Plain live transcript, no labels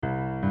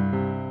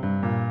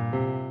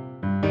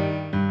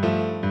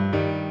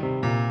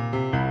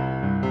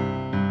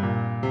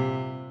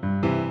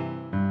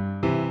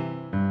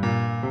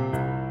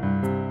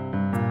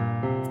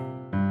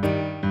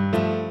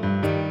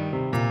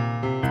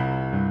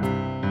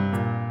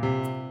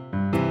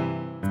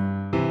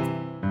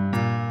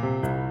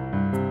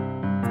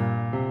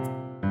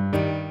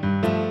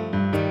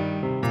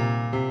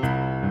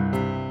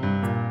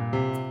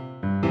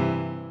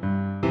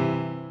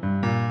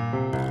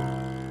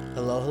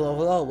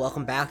hello.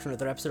 Welcome back to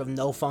another episode of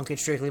No Funkin'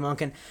 Strictly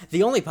Munkin',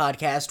 the only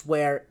podcast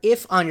where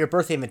if on your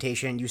birthday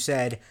invitation you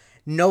said,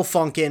 no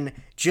funkin',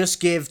 just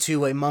give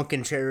to a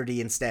Munkin' charity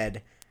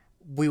instead,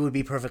 we would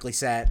be perfectly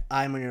set.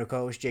 I'm one of your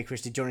co-hosts, Jay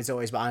Christie, joined as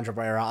always by Andre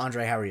Barrera.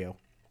 Andre, how are you?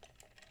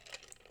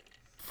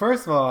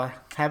 First of all,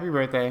 happy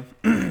birthday.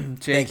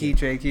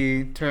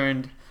 Jakey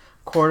turned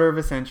quarter of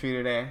a century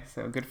today,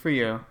 so good for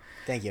you.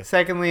 Thank you.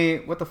 Secondly,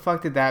 what the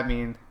fuck did that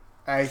mean?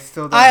 I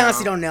still don't know. I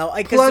honestly don't know.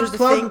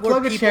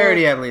 Plug a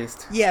charity at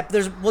least. Yeah,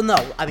 there's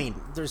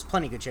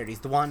plenty of good charities.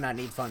 The Want Not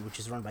Need Fund, which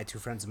is run by two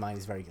friends of mine,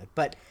 is very good.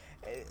 But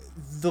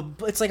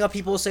it's like how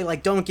people say,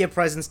 like, don't give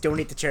presents,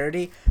 donate to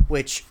charity,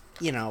 which,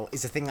 you know,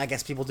 is a thing I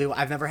guess people do.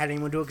 I've never had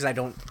anyone do it because I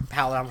don't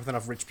pal around with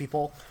enough rich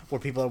people where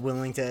people are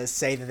willing to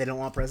say that they don't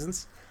want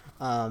presents.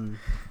 I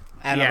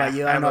don't know about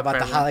you. I don't know about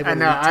presents. The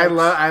Hollywood.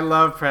 I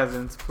love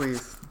presents.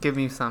 Please give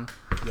me some.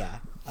 Yeah.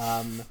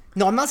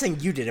 No, I'm not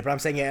saying you did it, but I'm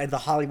saying the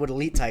Hollywood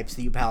elite types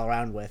that you pal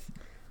around with.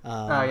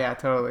 Oh yeah,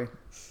 totally.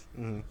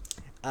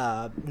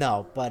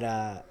 No,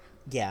 but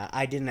yeah,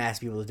 I didn't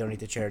ask people to donate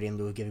to charity in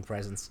lieu of giving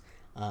presents,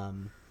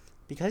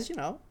 because you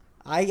know,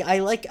 I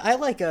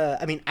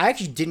mean, I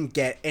actually didn't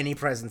get any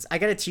presents. I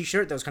got a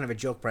T-shirt that was kind of a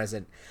joke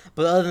present,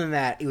 but other than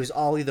that, it was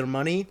all either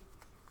money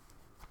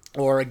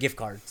or a gift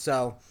card.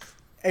 So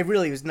it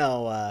really was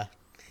no.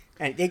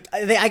 And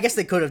I guess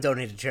they could have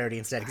donated to charity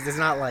instead, because it's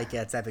not like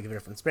it's that big of a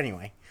difference. But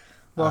anyway.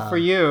 Well, for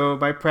you,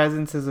 my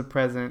presence is a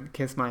present.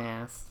 Kiss my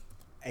ass.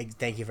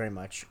 Thank you very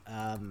much.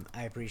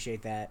 I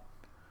appreciate that.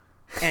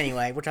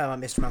 Anyway, we're talking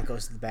about Mr. Monk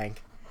Goes to the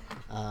Bank.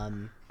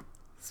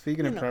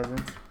 Speaking of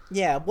presents.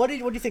 Yeah, what do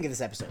you think of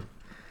this episode?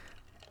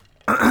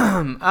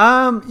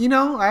 You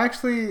know, I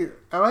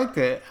liked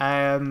it.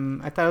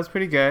 I thought it was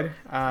pretty good.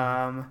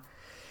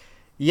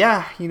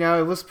 Yeah, you know,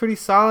 it was pretty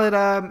solid.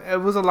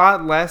 It was a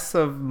lot less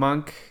of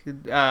Monk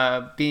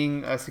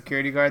being a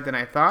security guard than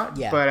I thought.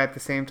 Yeah. But at the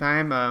same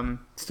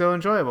time, still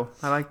enjoyable.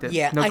 I liked it.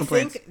 Yeah, no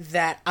complaints. I think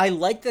that I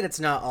like that it's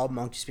not all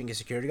Monk just being a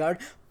security guard,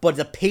 but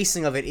the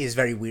pacing of it is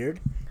very weird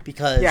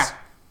because... Yeah,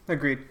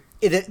 agreed.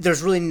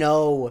 There's really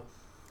no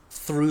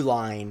through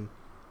line.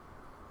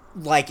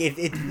 Like,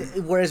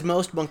 whereas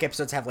most Monk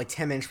episodes have, like,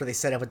 10 minutes where they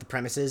set up with the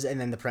premises, and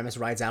then the premise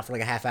rides out for,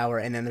 like, a half hour,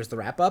 and then there's the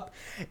wrap-up.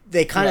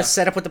 They kind of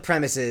set up with the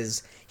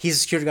premises, he's a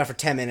security guard for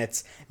 10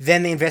 minutes,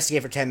 then they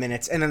investigate for 10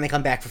 minutes, and then they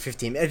come back for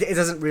 15. It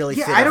doesn't really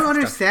fit. Yeah, I don't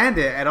understand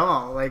it at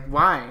all. Like,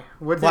 why?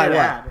 What did they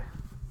add?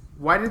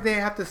 Why did they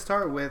have to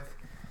start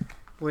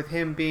with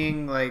him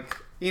being, like,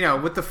 you know,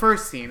 with the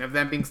first scene of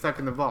them being stuck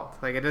in the vault?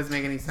 Like, it doesn't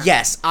make any sense.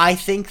 Yes, I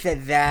think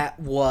that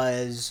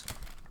was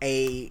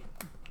a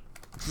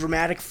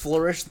dramatic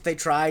flourish that they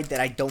tried that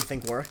I don't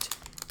think worked,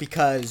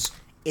 because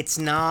it's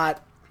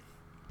not...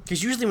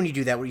 Because usually when you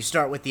do that, where you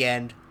start with the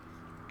end,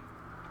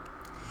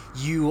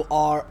 you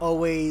are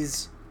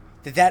always...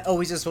 That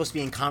always is supposed to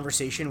be in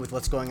conversation with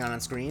what's going on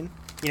screen.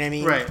 You know what I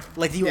mean? Right.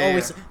 Like, you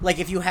always... Yeah. Like,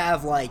 if you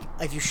have, like...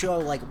 If you show,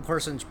 like, a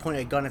person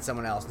pointing a gun at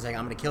someone else and saying,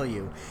 I'm gonna kill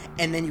you,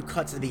 and then you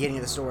cut to the beginning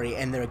of the story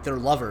and they're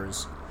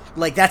lovers,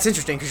 like, that's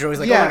interesting, because you're always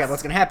like, oh my god,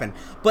 what's gonna happen?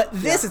 But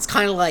this, it's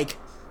kind of like...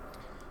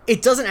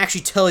 It doesn't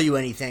actually tell you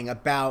anything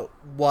about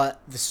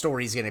what the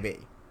story's going to be.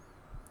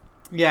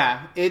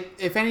 Yeah.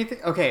 If anything...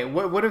 Okay,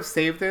 what would have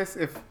saved this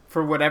if,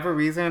 for whatever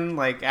reason,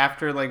 like,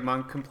 after, like,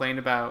 Monk complained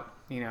about,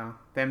 you know,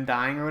 them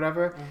dying or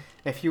whatever,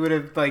 if he would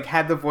have, like,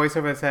 had the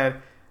voiceover that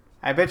said,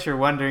 I bet you're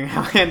wondering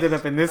how I ended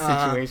up in this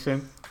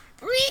situation.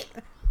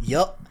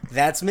 Yup,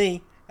 that's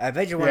me. I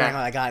bet you're wondering how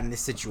I got in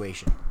this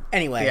situation.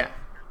 Anyway,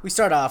 we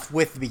start off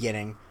with the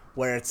beginning,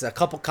 where it's a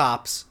couple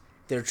cops.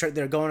 They're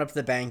going up to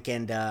the bank,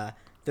 and...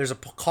 there's a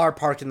car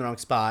parked in the wrong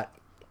spot,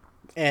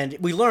 and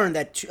we learned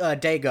that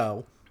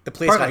Dago, the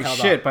police got held up. Park like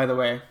shit, by the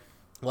way.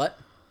 What?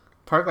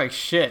 Park like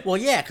shit. Well,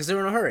 yeah, because they were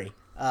in a hurry.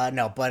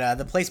 No, but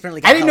the place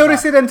apparently got held up. I didn't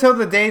notice it until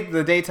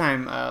the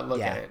daytime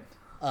look at it.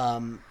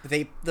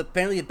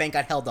 Apparently the bank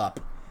got held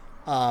up.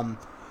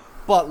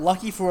 But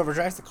lucky for whoever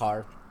drives the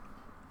car,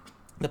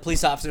 the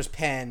police officer's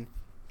pen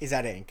is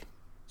out of ink.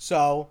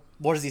 So,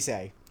 what does he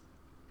say?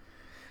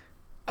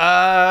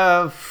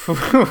 I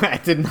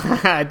did not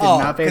pay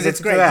attention because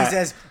it's great. To that. He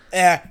says,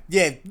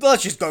 yeah,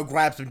 let's just go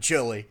grab some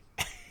chili.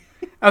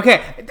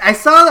 Okay, I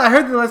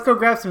heard the let's go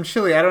grab some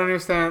chili. I don't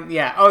understand.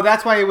 Yeah. Oh,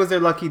 that's why it was their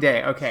lucky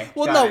day. Okay.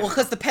 Well,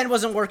 because the pen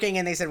wasn't working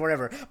and they said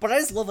whatever. But I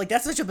just love, like,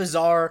 that's such a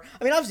bizarre...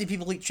 I mean, obviously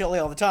people eat chili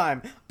all the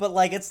time, but,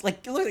 like, it's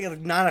like, it looks like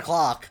 9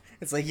 o'clock.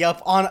 It's like,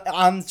 yup,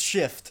 on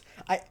shift.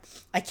 I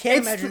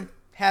can't imagine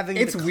having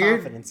the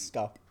confidence.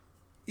 Go.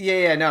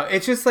 Yeah, no.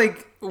 It's just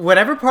like,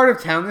 whatever part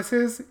of town this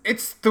is,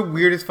 it's the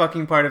weirdest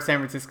fucking part of San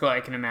Francisco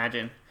I can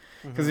imagine.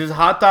 Because there's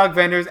hot dog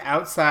vendors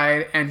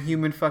outside and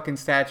human fucking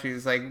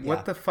statues. Like,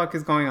 what the fuck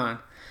is going on?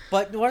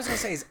 But what I was going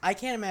to say is, I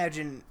can't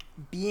imagine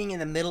being in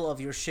the middle of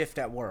your shift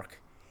at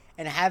work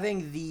and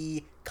having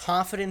the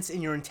confidence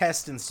in your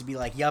intestines to be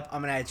like, yup,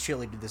 I'm going to add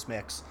chili to this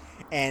mix.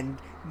 And,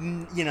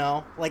 you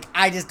know, like,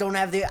 I just don't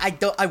have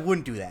I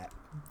wouldn't do that.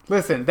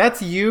 Listen,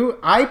 that's you.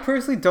 I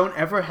personally don't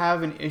ever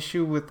have an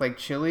issue with, like,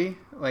 chili,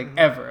 like,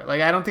 ever. Like,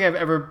 I don't think I've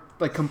ever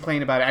like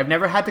complain about it. I've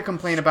never had to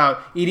complain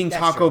about eating That's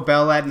Taco true.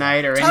 Bell at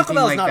night or anything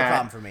like not that. a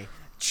problem for me.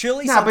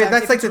 Chili, No, but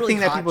that's if like it's the really thing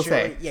that hot people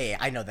chili, say. Yeah,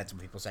 I know that's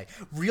what people say.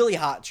 Really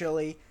hot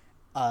chili.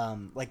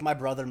 Like my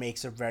brother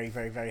makes a very,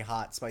 very, very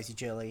hot spicy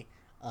chili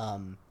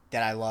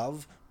that I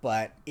love,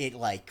 but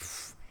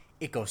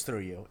it goes through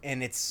you,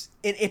 and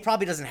it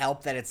probably doesn't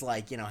help that it's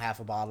like, half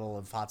a bottle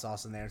of hot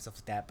sauce in there and stuff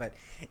like that, but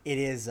it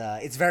is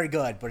it's very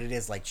good, but it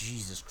is like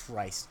Jesus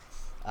Christ.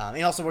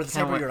 And also where the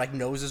same where your like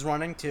nose is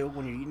running too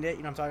when you're eating it,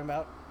 you know what I'm talking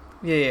about?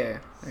 Yeah,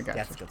 I got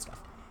That's good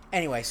stuff.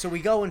 Anyway, so we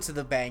go into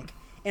the bank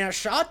in a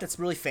shot that's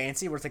really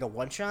fancy where it's like a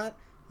one shot,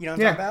 you know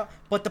what I'm talking about?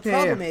 But the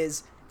problem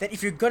is that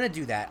if you're gonna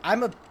do that,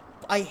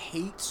 I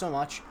hate so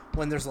much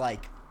when there's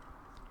like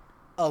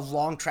a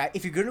long track.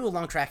 If you're gonna do a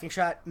long tracking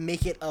shot,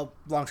 make it a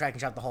long tracking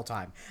shot the whole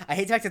time. I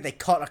hate the fact that they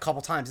cut a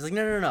couple times. It's like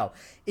no.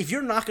 If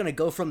you're not gonna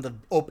go from the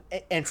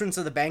entrance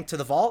of the bank to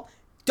the vault,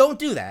 don't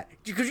do that,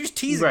 because you're just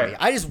teasing me.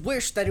 I just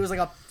wish that it was like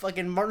a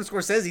fucking Martin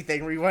Scorsese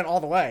thing where you went all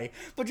the way,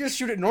 but just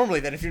shoot it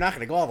normally then if you're not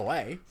gonna go all the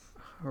way.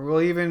 Or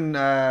we'll even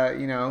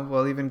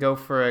go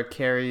for a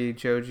Kerry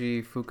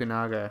Joji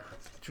Fukunaga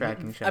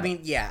tracking shot. I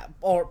mean, yeah,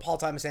 or Paul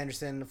Thomas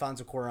Anderson,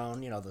 Alfonso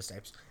Cuarón, those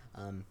types.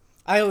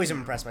 I always am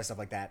impressed by stuff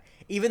like that,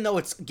 even though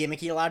it's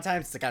gimmicky a lot of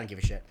times. It's like I don't give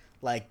a shit.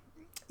 Like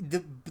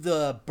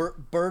the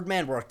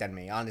Birdman worked on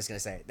me. I'm just gonna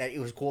say that it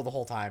was cool the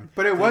whole time,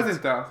 but it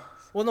wasn't though.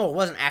 Well, no, it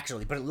wasn't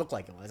actually, but it looked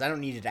like it was. I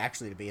don't need it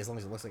actually to be, as long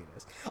as it looks like it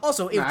is.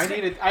 Also, I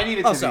need it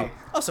to be.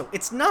 Also,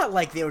 it's not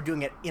like they were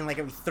doing it in like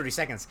every 30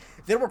 seconds.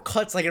 There were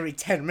cuts like every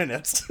 10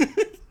 minutes.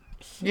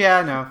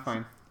 Yeah, no,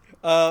 fine.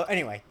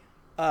 Anyway,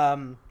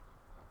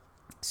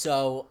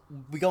 so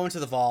we go into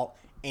the vault,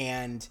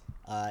 and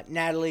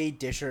Natalie,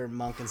 Disher,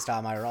 Monk, and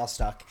Stottmeyer are all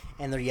stuck,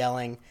 and they're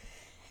yelling,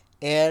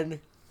 and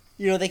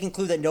they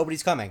conclude that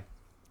nobody's coming,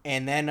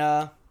 and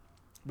then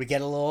we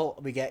go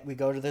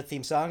to the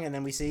theme song, and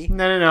then we see.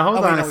 No.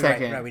 Hold on a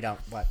second. Right, we don't.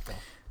 What? Go.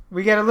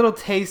 We get a little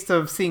taste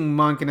of seeing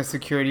Monk in a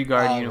security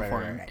guard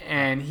uniform, right.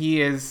 and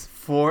he's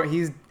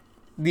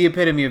the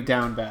epitome of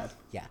down bad.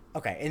 Yeah.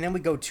 Okay, and then we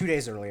go 2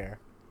 days earlier,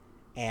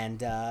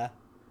 and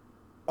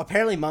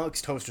apparently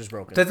Monk's toaster's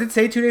broken. Does it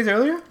say 2 days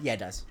earlier? Yeah, it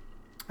does.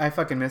 I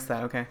fucking missed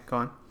that. Okay, go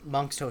on.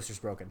 Monk's toaster's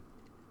broken.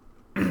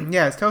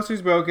 Yeah, his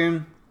toaster's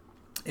broken.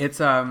 It's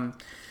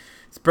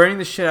burning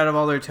the shit out of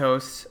all their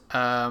toast.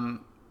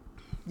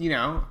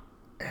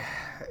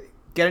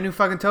 Get a new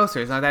fucking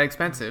toaster. It's not that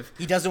expensive.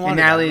 He doesn't want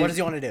to. What does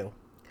he want to do?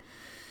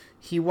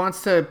 He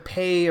wants to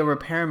pay a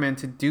repairman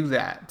to do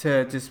that,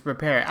 to just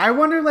repair it. I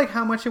wonder, like,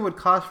 how much it would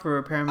cost for a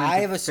repairman I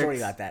have a story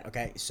about that,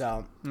 okay?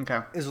 So,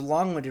 there's a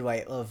long-winded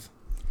way of...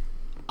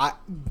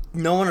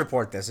 no one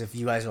report this if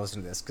you guys are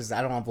listening to this, because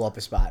I don't want to blow up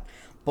a spot.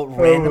 But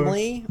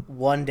randomly,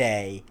 one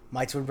day,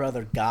 my twin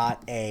brother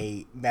got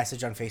a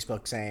message on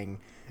Facebook saying,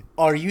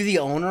 "Are you the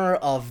owner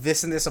of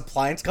this and this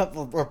appliance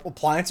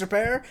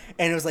repair?"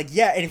 And it was like,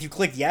 yeah. And if you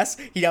click yes,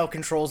 he now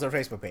controls their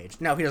Facebook page.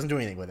 No, he doesn't do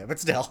anything with it, but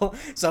still.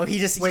 So he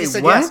just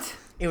said what? Yes.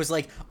 It was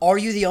like, "Are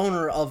you the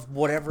owner of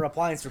whatever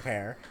appliance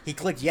repair?" He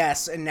clicked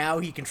yes, and now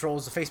he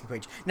controls the Facebook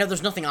page. Now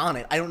there's nothing on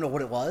it. I don't know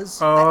what it was.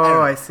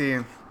 Oh, I see.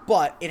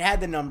 But it had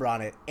the number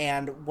on it,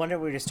 and one day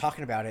we were just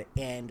talking about it,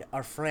 and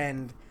our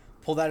friend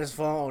pulled out his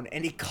phone,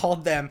 and he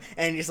called them,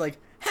 and he's like,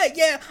 "Hey,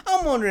 yeah,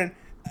 I'm wondering,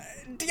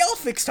 do y'all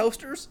fix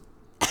toasters?"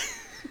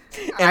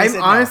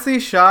 I'm honestly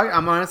shocked.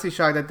 I'm honestly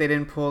shocked that they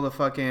didn't pull the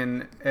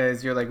fucking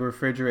as your like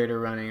refrigerator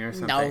running or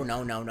something.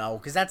 No,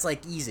 because that's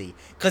like easy.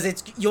 Because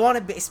it's you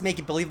want to make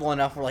it believable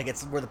enough where like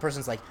it's where the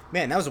person's like,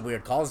 "Man, that was a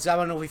weird call. I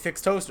don't know if we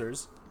fix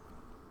toasters."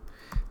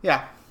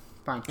 Yeah,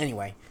 fine.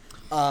 Anyway,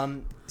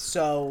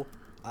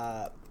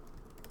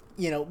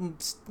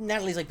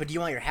 Natalie's like, "But do you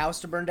want your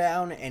house to burn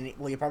down and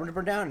your apartment to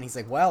burn down?" And he's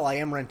like, "Well, I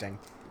am renting,"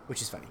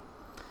 which is funny.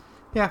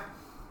 Yeah.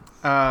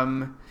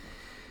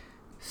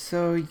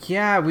 So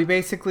yeah, we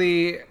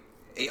basically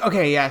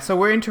so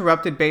we're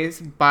interrupted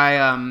by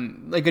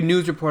like a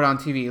news report on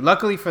TV.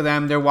 Luckily for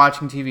them, they're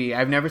watching TV.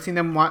 I've never seen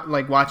them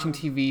watching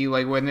TV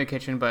like we're in their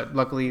kitchen, but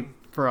luckily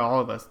for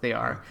all of us, they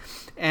are.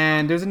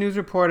 And there's a news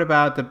report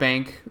about the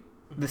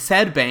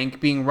said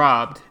bank being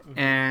robbed,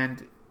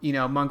 and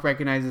Monk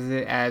recognizes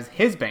it as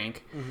his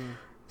bank. Mm-hmm.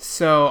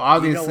 So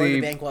obviously, do you know where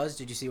the bank was?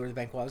 Did you see where the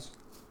bank was?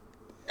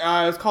 It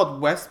was called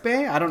West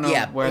Bay. I don't know.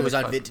 Yeah, where it was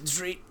on Vinton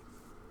Street.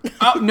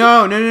 Oh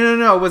no!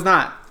 It was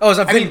not. Oh, it was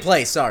on Vinton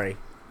Place. Sorry.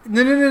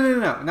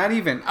 No, not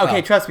even.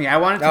 Okay, trust me. I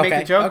wanted to make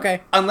a joke.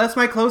 Okay. Unless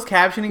my closed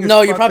captioning is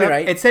no, you're probably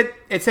right. It said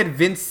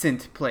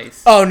Vincent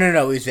Place. Oh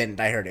no, it was Vinton.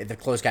 I heard it. The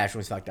closed caption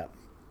was fucked up.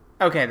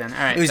 Okay, then. All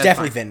right. It was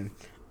definitely Vinton.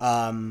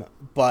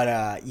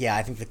 But yeah,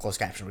 I think the closed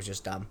caption was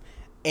just dumb.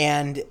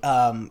 And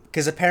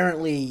because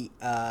apparently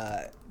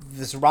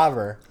this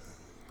robber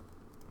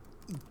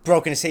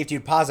broke into safety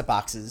deposit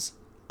boxes.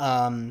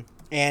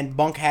 And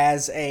Monk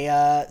has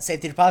a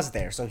safety deposit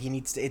there, so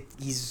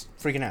he's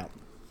freaking out.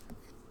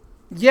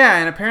 Yeah,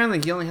 and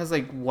apparently he only has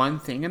like one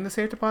thing in the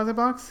safe deposit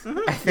box.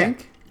 Mm-hmm. I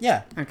think.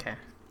 Yeah. Okay.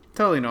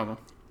 Totally normal.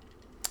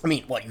 I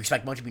mean, what, you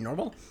expect Monk to be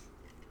normal?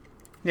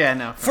 Yeah,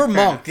 no. For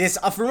Monk, that's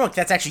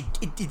actually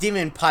it didn't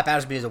even pop out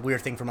as me as a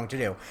weird thing for Monk to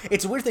do.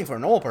 It's a weird thing for a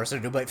normal person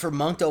to do, but for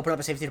Monk to open up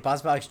a safety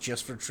deposit box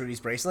just for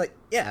Trudy's bracelet,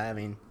 yeah, I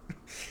mean,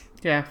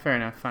 yeah, fair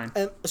enough, fine.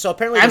 So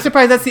apparently, I'm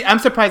surprised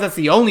that's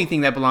the only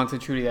thing that belongs to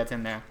Trudy that's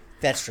in there.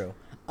 That's true.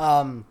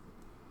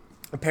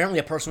 Apparently,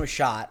 a person was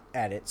shot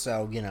at it,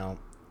 so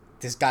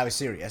this guy was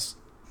serious.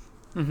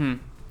 Mm-hmm.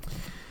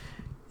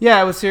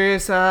 Yeah, it was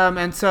serious.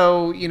 And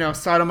so,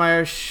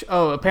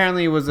 Stoudemire...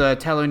 apparently it was a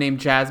teller named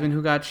Jasmine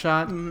who got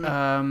shot.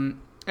 Mm-hmm.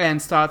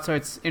 And Stott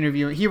starts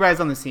interviewing... He arrives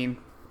on the scene,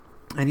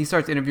 and he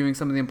starts interviewing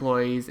some of the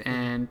employees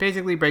and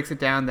basically breaks it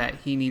down that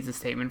he needs a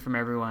statement from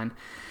everyone.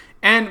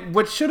 And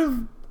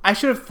I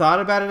should have thought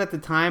about it at the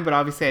time, but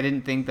obviously I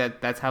didn't think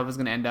that that's how it was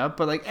going to end up.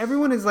 But,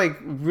 everyone is,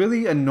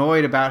 really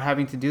annoyed about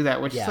having to do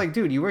that, which is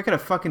dude, you work at a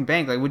fucking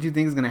bank. What do you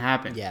think is going to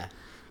happen? Yeah,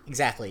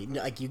 exactly.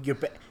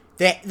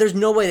 There's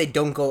no way they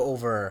don't go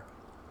over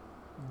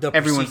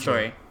everyone's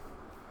story.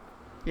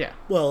 Yeah.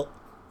 Well,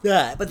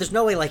 yeah, but there's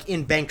no way,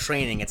 in bank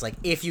training, it's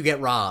if you get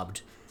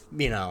robbed,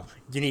 you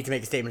need to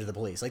make a statement to the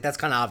police. That's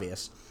kind of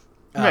obvious.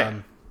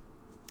 Right.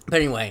 But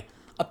anyway,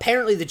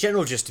 apparently the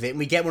general gist of it, and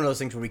we get one of those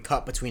things where we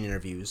cut between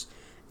interviews,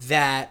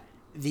 that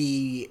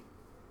the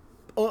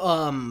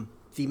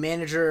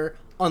manager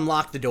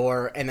unlocked the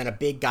door, and then a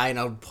big guy in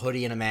a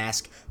hoodie and a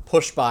mask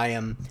pushed by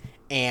him,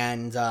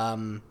 and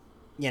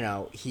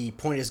he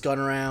pointed his gun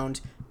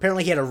around.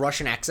 Apparently he had a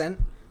Russian accent.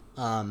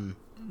 He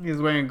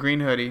was wearing a green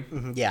hoodie.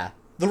 Mm-hmm, yeah.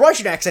 The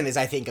Russian accent is,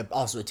 I think,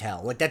 also a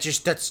tell.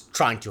 That's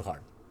trying too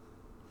hard.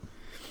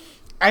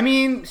 I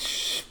mean,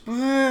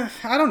 I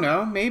don't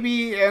know.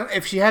 Maybe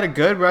if she had a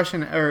good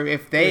Russian, or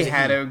if they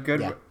had a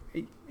good...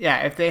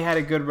 Yeah, if they had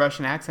a good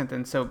Russian accent,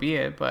 then so be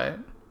it, but...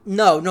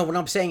 No, what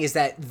I'm saying is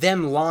that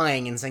them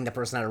lying and saying the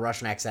person had a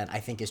Russian accent, I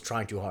think, is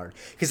trying too hard.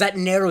 Because that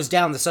narrows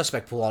down the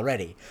suspect pool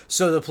already.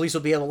 So the police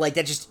will be able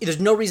to, there's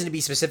no reason to be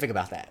specific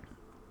about that.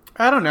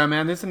 I don't know,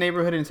 man. There's a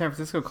neighborhood in San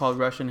Francisco called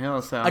Russian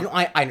Hill, so...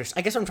 I understand.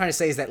 I guess what I'm trying to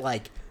say is that,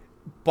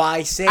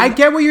 by saying... I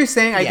get what you're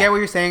saying,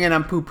 and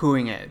I'm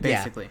poo-pooing it,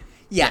 basically.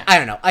 Yeah, I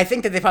don't know. I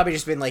think that they've probably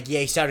just been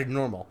he sounded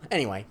normal.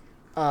 Anyway,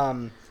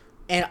 and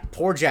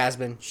poor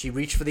Jasmine, she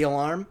reached for the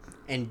alarm,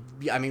 and,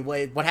 I mean,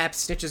 what happens?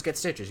 Stitches get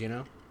stitches,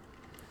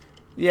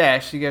 Yeah,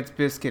 she gets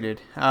biscuited.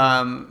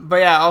 But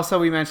yeah, also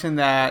we mentioned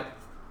that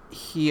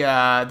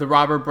the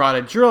robber brought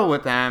a drill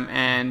with them,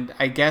 and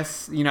I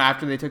guess,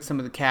 after they took some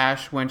of the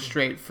cash, went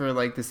straight for,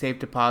 the safe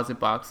deposit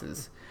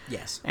boxes.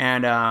 Yes.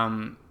 And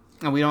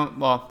we'll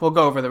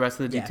go over the rest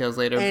of the details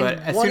later, and but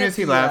as soon as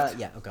he left...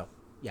 go.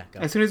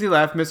 As soon as he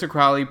left, Mr.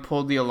 Crowley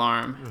pulled the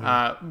alarm.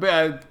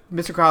 Mm-hmm.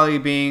 Mr. Crowley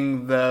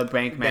being the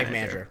bank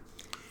manager.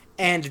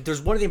 And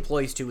there's one of the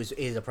employees, too,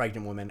 is a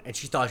pregnant woman, and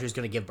she thought she was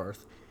going to give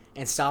birth.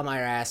 And Stoudemire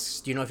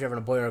asks, do you know if you're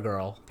having a boy or a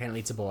girl? Apparently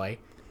it's a boy.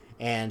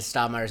 And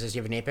Stoudemire says, do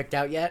you have a name picked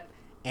out yet?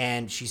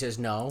 And she says,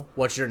 no.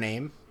 What's your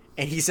name?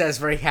 And he says,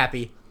 very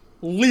happy,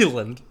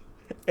 Leland.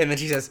 And then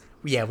she says,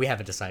 yeah, we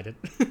haven't decided.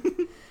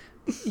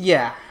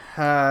 Yeah.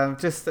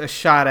 Just a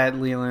shot at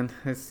Leland.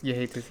 You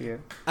hate to see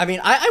it. I mean,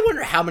 I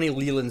wonder how many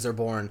Lelands are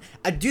born.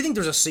 Do you think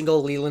there's a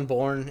single Leland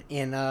born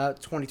in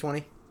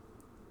 2020?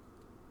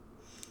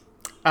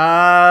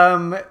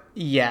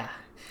 Yeah.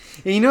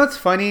 You know what's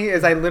funny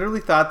is I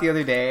literally thought the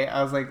other day,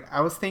 I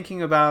was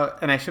thinking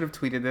about, and I should have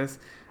tweeted this,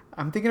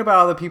 I'm thinking about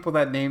all the people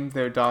that named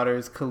their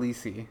daughters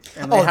Khaleesi.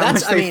 And how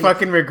much they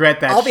fucking regret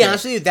that I'll be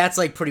honest with you, that's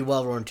pretty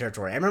well-known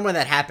territory. I remember when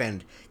that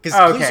happened, because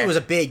Khaleesi was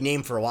a big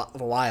name for a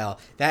while.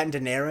 That and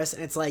Daenerys,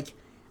 and it's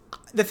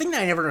the thing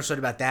that I never understood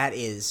about that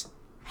is,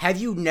 have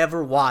you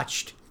never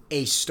watched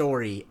a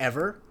story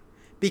ever?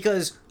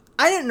 Because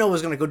I didn't know it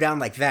was going to go down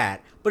like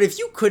that, but if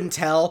you couldn't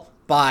tell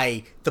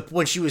by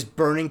when she was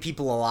burning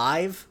people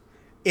alive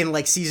in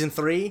season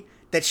 3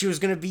 that she was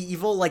gonna be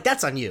evil,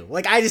 that's on you.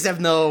 I just have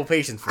no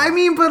patience for that. I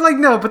mean, but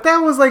no, but that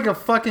was a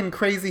fucking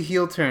crazy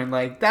heel turn.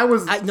 That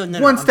was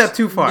one step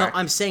too far. No,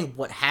 I'm saying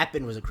what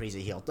happened was a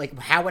crazy heel.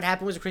 How it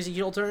happened was a crazy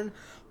heel turn.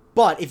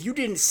 But if you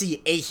didn't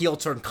see a heel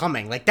turn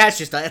coming,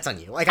 that's on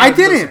you. I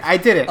didn't.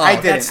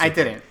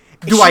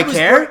 Do I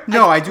care?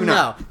 No, I do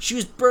not. No, she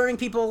was burning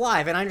people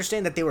alive, and I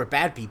understand that they were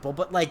bad people.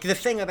 But the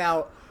thing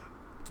about,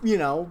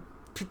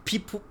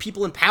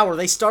 people in power,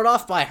 they start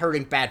off by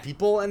hurting bad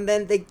people, and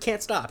then they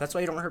can't stop. That's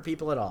why you don't hurt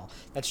people at all.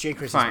 That's Jay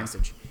Chris's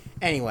message.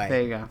 Anyway,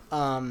 there you go.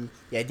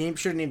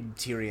 Should have named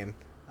Tyrion,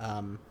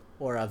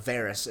 or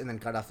Varys, and then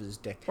cut off his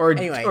dick. Or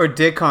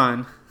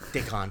Dickon.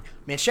 Dickon,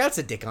 man, shouts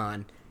to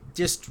Dickon.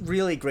 Just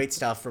really great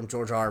stuff from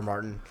George R. R.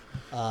 Martin.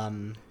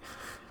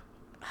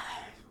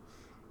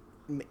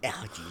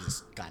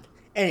 Jesus, God.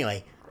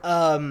 Anyway,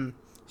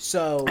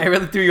 so I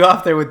really threw you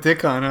off there with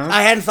Dickon, huh?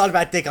 I hadn't thought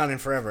about Dickon in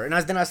forever, and I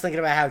was thinking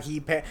about how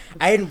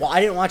I didn't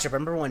watch it.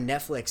 Remember when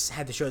Netflix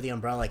had the show The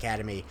Umbrella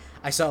Academy?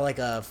 I saw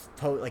a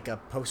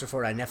poster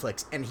for it on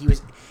Netflix, and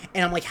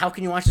I'm like, how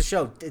can you watch the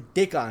show?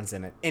 Dickon's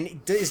in it,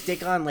 and is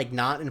Dickon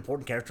not an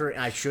important character?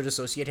 And I should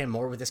associate him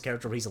more with this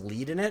character where he's a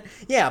lead in it.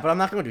 Yeah, but I'm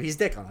not going to. He's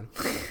Dickon.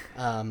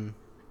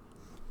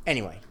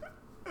 Anyway,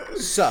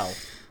 so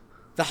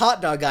the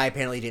hot dog guy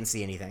apparently didn't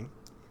see anything,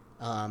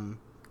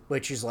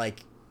 which is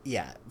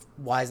Yeah.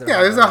 Why is there?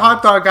 Yeah, there's a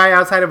hot dog guy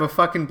outside of a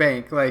fucking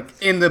bank, like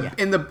in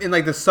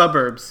like the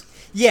suburbs.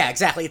 Yeah,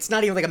 exactly. It's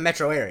not even like a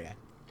metro area.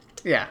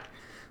 Yeah,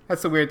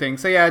 that's the weird thing.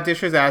 So yeah,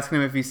 Disher's asking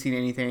him if he's seen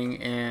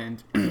anything,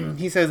 and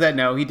he says that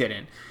no, he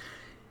didn't.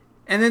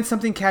 And then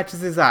something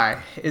catches his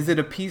eye. Is it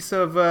a piece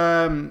of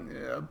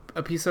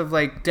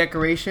like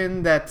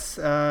decoration that's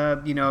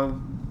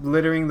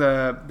littering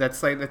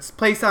that's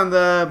placed on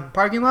the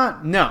parking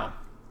lot? No,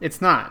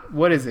 it's not.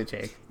 What is it,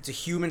 Jake? It's a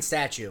human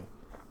statue,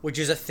 which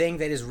is a thing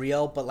that is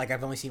real, but like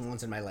I've only seen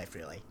once in my life.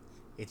 Really,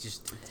 it's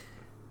just.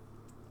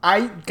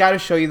 I gotta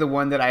show you the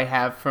one that I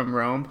have from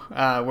Rome,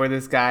 where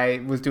this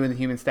guy was doing the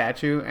human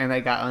statue, and I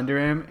got under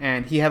him,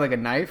 and he had like a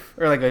knife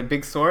or like a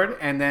big sword,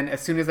 and then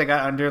as soon as I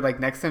got under like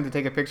next to him to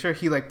take a picture,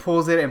 he like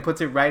pulls it and puts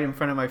it right in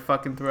front of my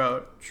fucking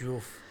throat.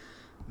 Oof.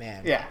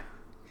 Man. Yeah.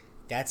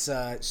 That's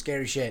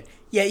scary shit.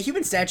 Yeah,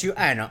 human statue.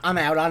 I don't know. I'm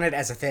out on it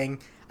as a thing.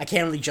 I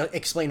can't really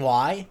explain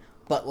why,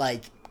 but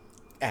like,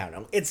 I don't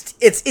know.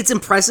 It's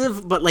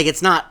impressive, but like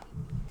it's not.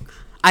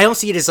 I don't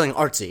see it as something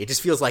artsy. It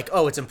just feels like,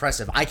 oh, it's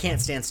impressive. I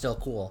can't stand still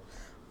cool.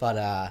 But,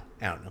 I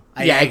don't know.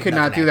 I could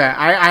not do that.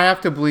 I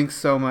have to blink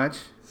so much.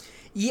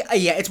 Yeah,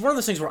 it's one of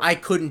those things where I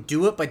couldn't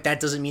do it, but that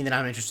doesn't mean that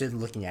I'm interested in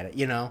looking at it,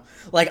 you know?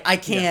 Like, I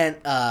can't,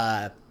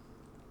 I'm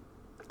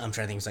trying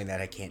to think of something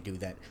that I can't do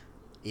that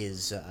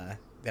is,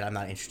 that I'm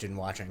not interested in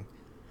watching.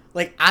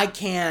 Like, I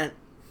can't,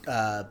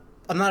 I'm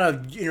not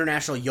an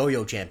international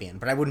yo-yo champion,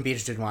 but I wouldn't be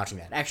interested in watching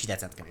that. Actually,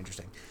 that sounds kind of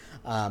interesting.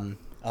 I'm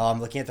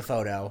looking at the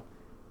photo.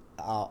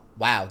 Oh,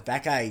 wow,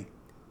 that guy,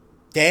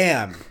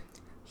 damn,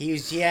 he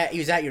was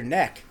at your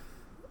neck.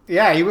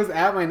 Yeah, he was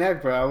at my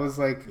neck, bro. I was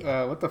like,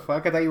 what the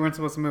fuck? I thought you weren't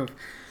supposed to move.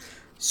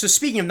 So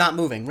speaking of not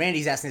moving,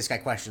 Randy's asking this guy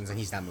questions, and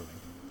he's not moving.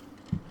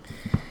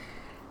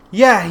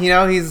 Yeah,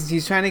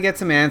 he's trying to get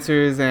some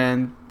answers,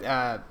 and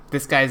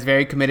this guy's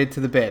very committed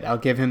to the bit. I'll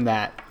give him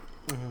that.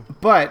 Mm-hmm.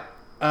 But,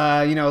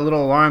 a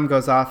little alarm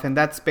goes off, and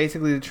that's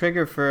basically the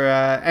trigger for...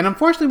 and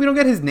unfortunately, we don't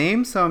get his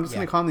name, so I'm just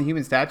going to call him the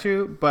human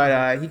statue.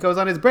 But he goes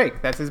on his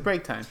break. That's his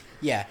break time.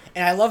 Yeah,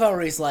 and I love how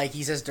he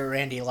says to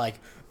Randy, like,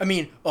 I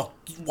mean,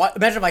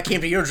 imagine if I came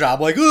to your job,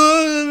 like,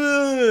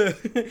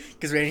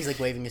 because Randy's,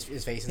 like, waving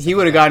his face. And he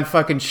would have gotten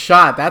fucking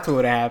shot. That's what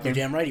would have happened.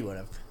 You're damn right he would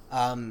have.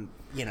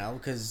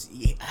 Because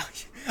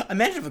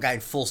imagine if a guy in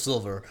full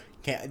silver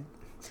can't...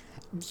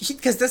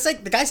 Because that's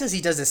like, the guy says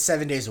he does this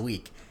 7 days a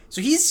week.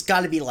 So he's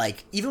got to be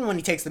like, even when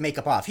he takes the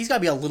makeup off, he's got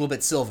to be a little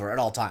bit silver at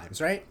all times,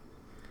 right?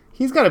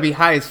 He's got to be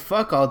high as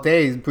fuck all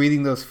day. He's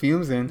breathing those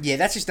fumes in. Yeah,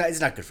 that's just it's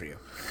not good for you.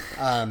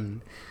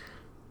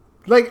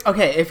 Like,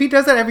 okay, if he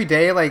does that every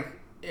day, like,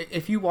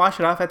 if you wash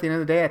it off at the end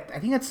of the day, I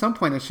think at some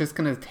point it's just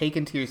going to take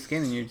into your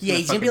skin and you're just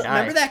he's gonna be.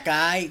 Remember that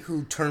guy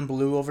who turned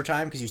blue over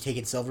time because he was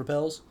taking silver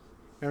pills?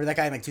 Remember that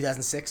guy in like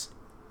 2006?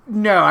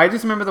 No, I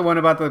just remember the one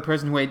about the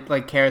person who ate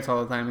like carrots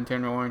all the time and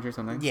turned orange or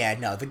something. Yeah,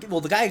 no. The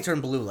guy who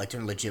turned blue, like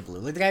turned legit blue.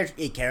 Like the guy who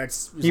ate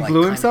carrots. He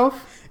blew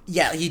himself?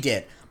 Yeah, he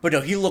did. But no,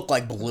 he looked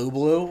like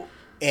blue.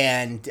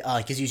 And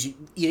because he was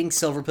eating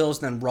silver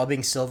pills and then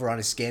rubbing silver on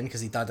his skin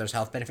because he thought there was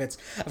health benefits.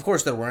 Of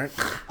course there weren't.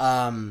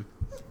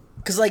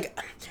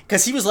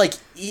 Because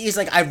he's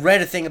like, I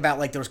read a thing about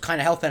like there was kind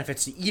of health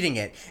benefits to eating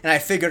it, and I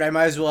figured I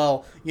might as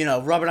well,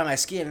 rub it on my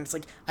skin. And it's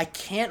like, I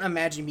can't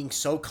imagine being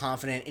so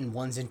confident in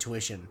one's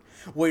intuition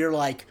where you're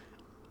like,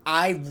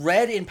 I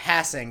read in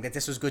passing that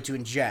this was good to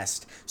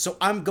ingest, so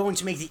I'm going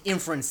to make the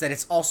inference that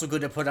it's also good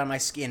to put on my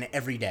skin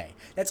every day.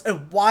 That's a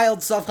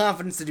wild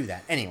self-confidence to do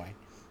that. Anyway.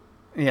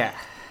 Yeah.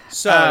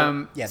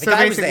 So the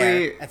guy was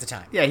there at the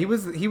time. Yeah, he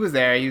was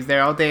there. He was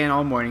there all day and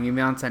all morning, even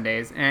on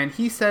Sundays. And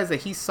he says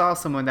that he saw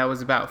someone that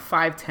was about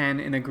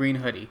 5'10" in a green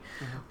hoodie.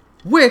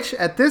 Mm-hmm. Which,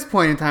 at this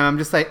point in time, I'm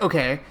just like,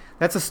 okay,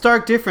 that's a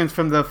stark difference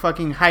from the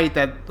fucking height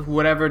that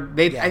whatever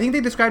they. Yeah. I think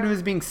they described him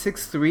as being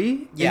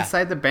 6'3"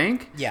 inside the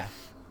bank. Yeah.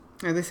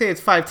 And they say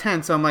it's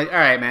 5'10", so I'm like, all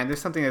right, man,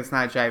 there's something that's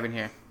not jiving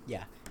here.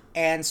 Yeah.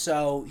 And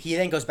so he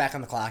then goes back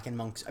on the clock, and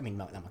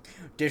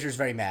Disher's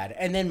very mad.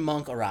 And then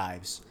Monk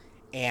arrives.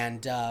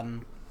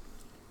 And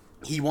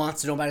he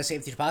wants to know about a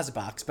safety deposit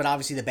box, but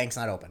obviously the bank's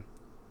not open.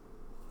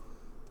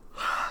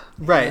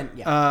 Right.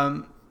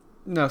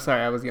 No,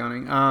 sorry, I was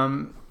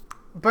yawning.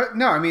 But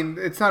no, I mean,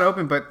 it's not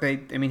open, but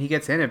he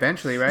gets in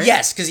eventually, right?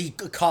 Yes, because he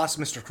costs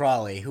Mr.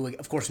 Crawley, who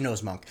of course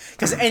knows Monk.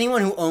 Because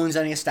anyone who owns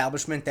any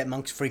establishment that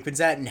Monk frequents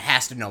at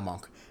has to know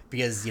Monk.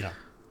 Because, Yeah.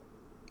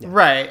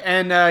 Right,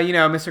 and,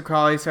 Mr.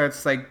 Crawley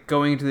starts, like,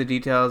 going into the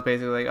details,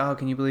 basically like, oh,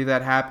 can you believe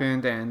that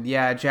happened? And,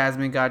 yeah,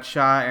 Jasmine got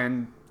shot,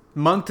 and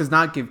Monk does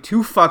not give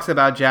two fucks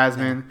about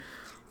Jasmine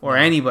or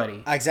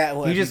anybody.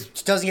 Exactly. He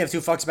just doesn't give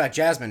two fucks about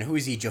Jasmine. Who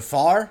is he,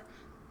 Jafar?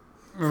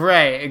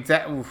 Right,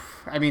 exactly.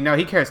 I mean, no,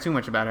 he cares too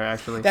much about her,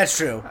 actually. That's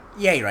true.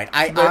 Yeah, you're right.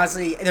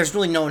 Honestly, there's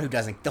really no one who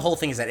doesn't. The whole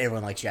thing is that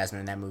everyone likes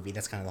Jasmine in that movie.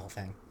 That's kind of the whole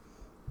thing.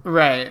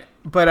 Right,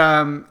 but,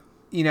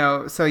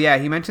 so yeah,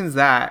 he mentions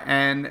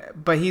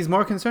that, but he's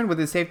more concerned with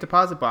his safe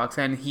deposit box,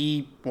 and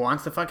he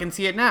wants to fucking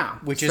see it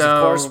now. Which is,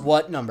 of course,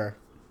 what number?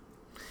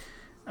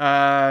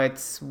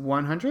 It's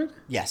 100?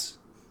 Yes.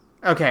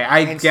 Okay,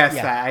 I guessed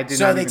that. I did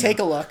so not they take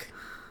a look,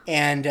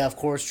 And, of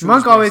course, Trudy's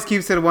Monk always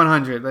keeps it at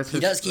 100. He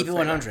does keep it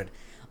 100.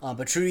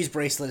 But Trudy's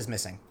bracelet is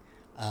missing.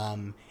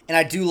 And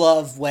I do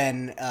love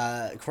when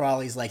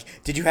Coralli's like,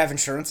 did you have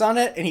insurance on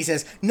it? And he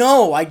says,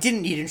 no, I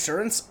didn't need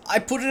insurance. I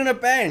put it in a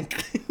bank.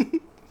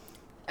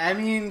 I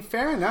mean,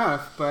 fair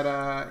enough.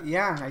 But,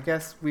 yeah, I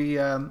guess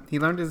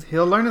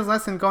he'll learn his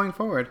lesson going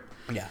forward.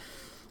 Yeah.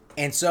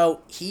 And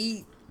so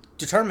he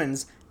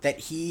determines that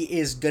he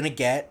is going to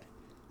get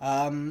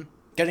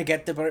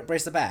the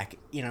bracelet back,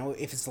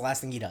 if it's the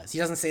last thing he does. He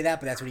doesn't say that,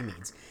 but that's what he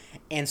means.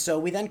 And so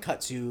we then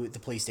cut to the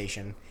police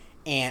station,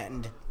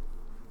 and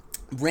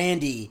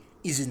Randy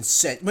is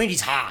incensed.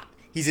 Randy's hot.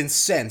 He's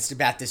incensed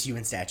about this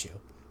human statue.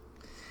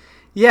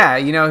 Yeah,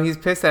 he's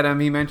pissed at him.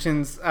 He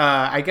mentions,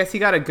 I guess he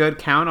got a good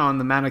count on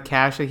the amount of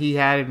cash that he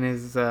had in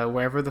his,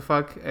 wherever the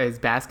fuck, his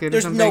basket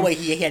or something. There's no way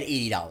he had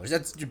 $80.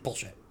 That's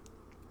bullshit.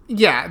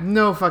 Yeah,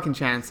 no fucking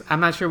chance. I'm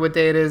not sure what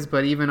day it is,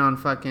 but even on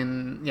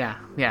fucking...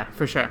 Yeah,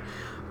 for sure.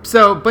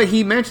 So, but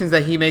he mentions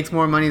that he makes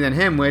more money than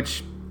him,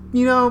 which,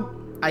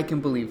 I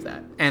can believe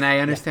that. And I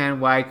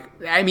understand why...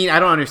 I mean, I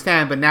don't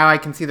understand, but now I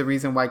can see the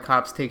reason why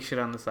cops take shit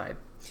on the side.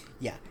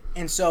 Yeah.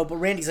 And so, but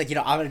Randy's like,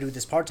 I'm going to do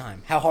this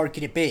part-time. How hard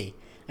could it be?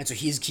 And so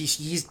he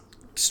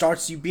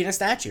starts being a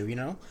statue,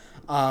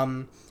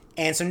 And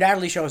so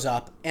Natalie shows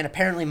up, and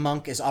apparently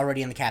Monk is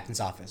already in the captain's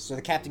office. So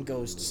the captain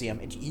goes to see him,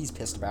 and he's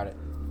pissed about it.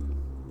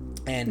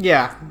 And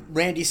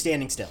Randy's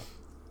standing still.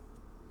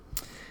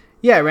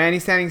 Yeah,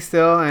 Randy's standing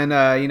still, and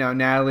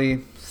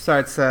Natalie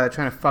starts trying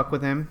to fuck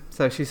with him.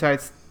 So she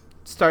starts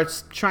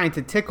trying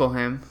to tickle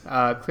him.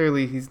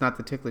 Clearly, he's not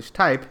the ticklish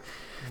type,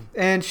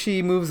 and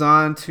she moves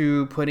on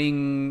to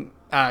getting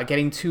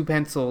 2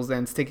 pencils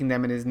and sticking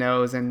them in his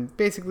nose, and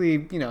basically,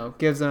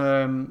 gives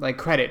him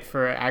credit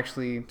for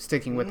actually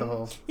sticking with the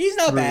whole. He's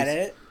not ruse. bad at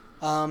it.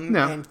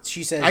 No, and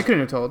she says, I couldn't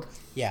have told.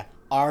 Yeah,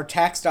 our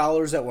tax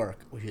dollars at work,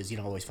 which is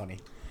always funny.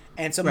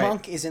 And so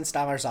Monk is in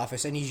Stoudemire's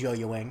office, and he's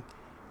yo-yoing,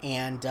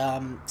 and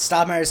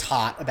Stoudemire's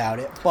hot about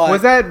it. But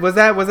was that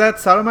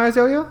Stoudemire's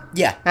yo-yo?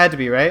 Yeah, had to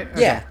be, right?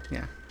 Okay.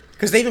 Yeah.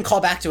 Because they even call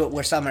back to it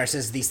where Stoudemire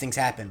says these things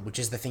happen, which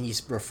is the thing he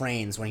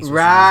refrains when he's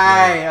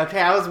right. Okay,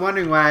 I was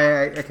wondering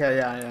why. Okay,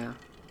 yeah.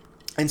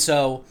 And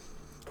so,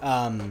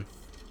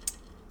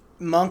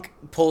 Monk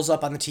pulls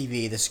up on the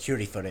TV the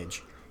security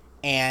footage,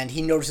 and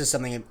he notices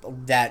something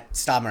that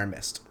Stoudemire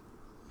missed.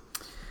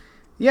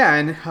 Yeah,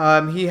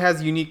 and he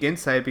has unique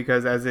insight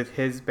because as at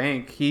his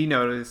bank, he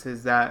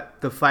notices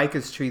that the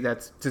ficus tree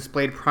that's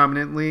displayed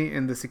prominently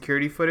in the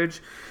security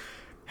footage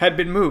had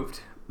been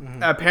moved.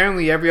 Mm-hmm.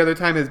 Apparently, every other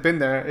time it's been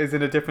there is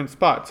in a different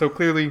spot. So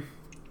clearly,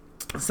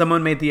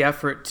 someone made the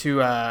effort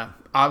to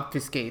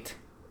obfuscate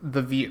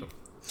the view.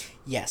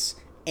 Yes,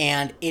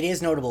 and it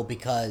is notable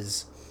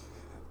because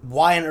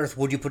why on earth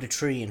would you put a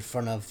tree in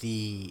front of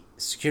the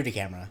security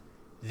camera?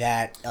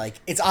 That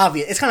it's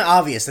obvious. It's kind of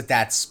obvious that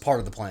that's part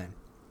of the plan.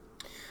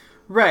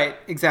 Right,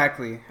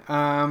 exactly.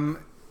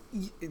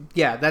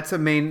 Yeah, that's a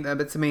main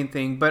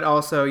thing. But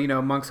also,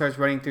 Monk starts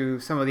running through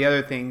some of the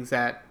other things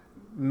that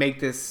make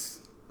this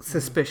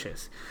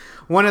suspicious.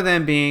 One of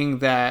them being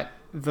that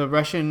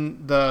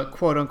the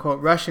quote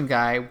unquote Russian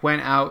guy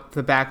went out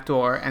the back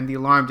door and the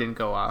alarm didn't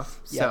go off.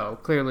 Yep. So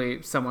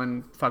clearly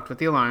someone fucked with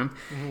the alarm.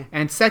 Mm-hmm.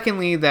 And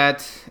secondly,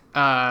 that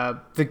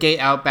the gate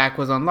out back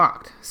was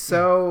unlocked.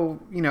 So,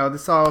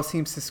 this all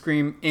seems to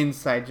scream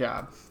inside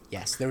job.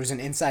 Yes, there was an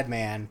inside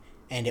man.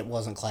 And it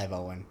wasn't Clive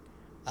Owen.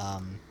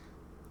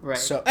 Right.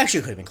 So,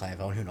 actually, it could have been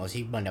Clive Owen. Who knows?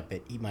 He might have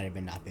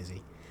been not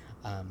busy.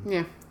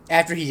 Yeah.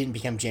 After he didn't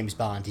become James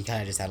Bond, he kind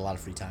of just had a lot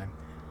of free time.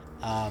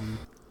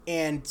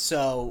 And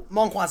so,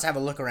 Monk wants to have a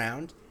look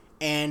around.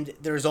 And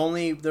there's a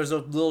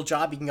little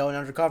job he can go in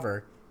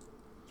undercover.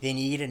 They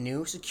need a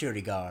new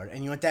security guard.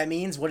 And you know what that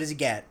means? What does he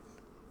get?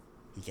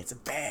 He gets a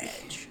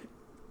badge.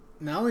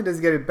 Not only does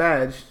he get a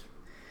badge,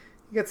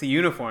 he gets a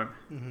uniform.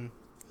 Mm-hmm.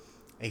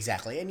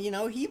 Exactly. And,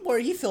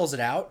 he fills it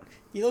out.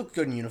 He looks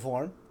good in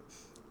uniform.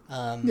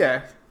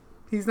 Yeah.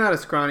 He's not a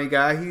scrawny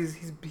guy.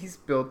 He's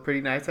built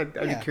pretty nice. I'd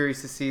be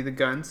curious to see the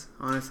guns,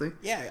 honestly.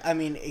 Yeah, I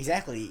mean,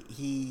 exactly.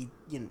 He,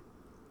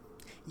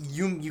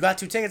 you got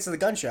 2 tickets to the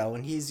gun show,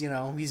 and he's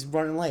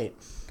running late.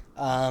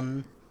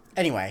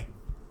 Anyway,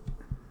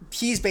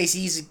 he's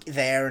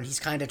there, and he's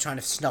kind of trying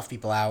to snuff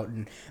people out,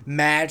 and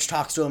Madge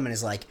talks to him and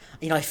is like,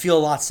 I feel a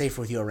lot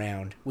safer with you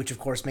around, which, of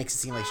course, makes it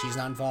seem like she's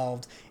not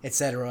involved,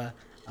 etc.,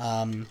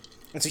 and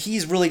so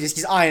he's really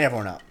he's eyeing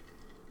everyone up.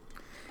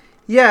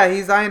 Yeah,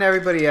 he's eyeing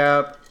everybody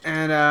up,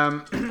 and,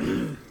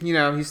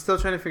 he's still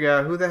trying to figure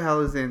out who the hell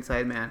is the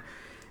inside man.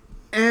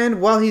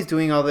 And while he's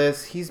doing all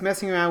this, he's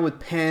messing around with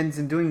pens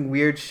and doing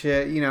weird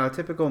shit,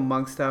 typical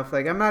Monk stuff.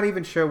 I'm not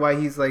even sure why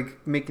he's,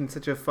 making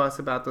such a fuss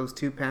about those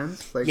 2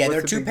 pens. Yeah, there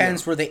are 2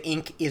 pens where the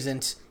ink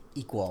isn't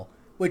equal.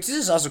 Which this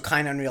is also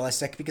kind of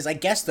unrealistic because I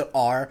guess there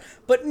are,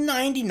 but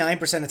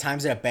 99% of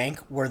times at a bank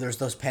where there's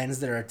those pens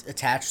that are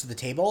attached to the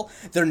table,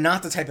 they're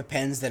not the type of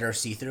pens that are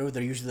see-through.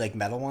 They're usually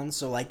metal ones.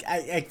 So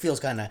it feels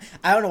kind of,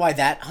 I don't know why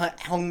that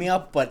hung me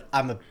up, but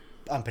I'm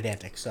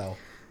pedantic. So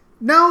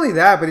Not only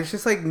that, but it's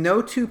just like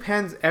no two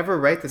pens ever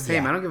write the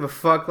same. Yeah. I don't give a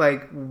fuck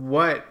like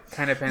what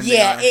kind of pens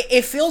Yeah, they are.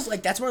 it feels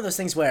like that's one of those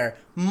things where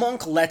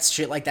Monk lets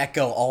shit like that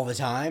go all the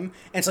time.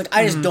 And it's like,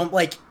 I just don't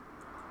like...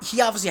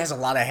 He obviously has a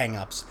lot of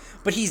hang-ups,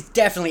 but he's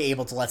definitely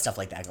able to let stuff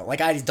like that go. Like,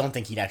 I just don't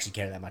think he'd actually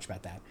care that much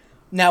about that.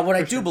 Now, what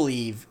I do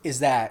believe is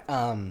that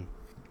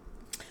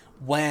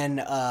when...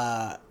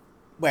 well,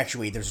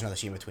 actually, wait, there's another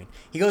scene in between.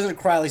 He goes into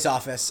Crowley's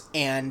office,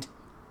 and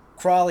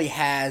Crowley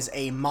has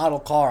a model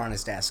car on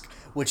his desk,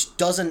 which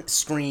doesn't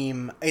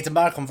scream... It's a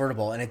model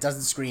convertible, and it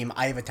doesn't scream,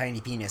 I have a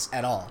tiny penis,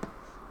 at all.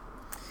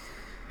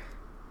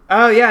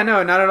 Oh, yeah,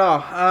 no, not at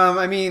all.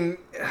 I mean,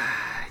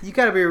 you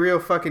gotta be a real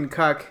fucking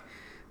cuck.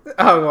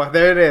 Oh, well,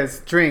 there it is.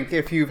 Drink,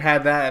 if you've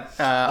had that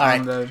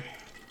on the...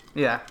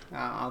 Yeah,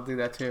 I'll do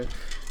that too.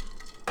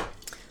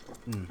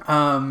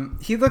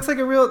 He looks like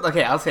a real...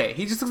 Okay, I'll say it.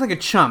 He just looks like a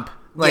chump.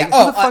 Like,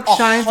 who the fuck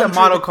shines a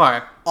model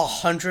car?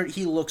 100.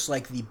 He looks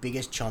like the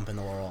biggest chump in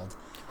the world.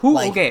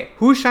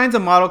 Who shines a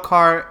model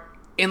car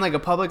in like a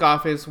public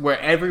office where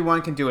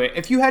everyone can do it?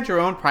 If you had your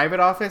own private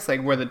office,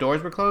 like where the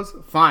doors were closed,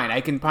 fine. I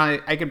can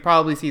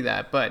probably see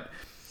that. But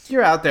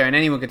you're out there and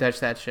anyone can touch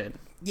that shit.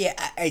 Yeah,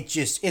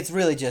 it's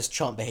really just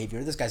chump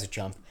behavior. This guy's a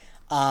chump.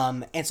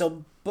 And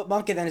so, but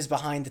Monkey then is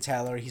behind the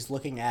teller. He's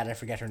looking at, I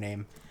forget her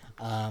name,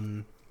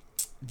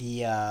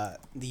 the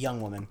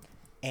young woman,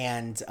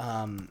 and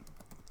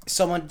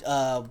someone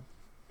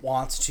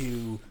wants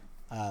to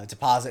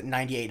deposit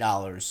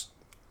 $98,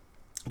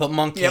 but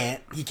Monk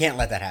can't. He can't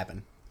let that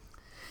happen.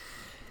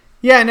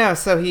 Yeah, no.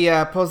 So he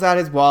pulls out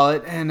his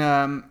wallet, and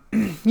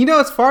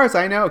as far as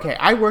I know, okay,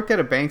 I worked at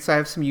a bank, so I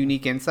have some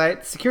unique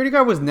insight. Security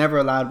guard was never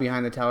allowed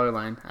behind the teller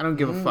line. I don't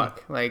give a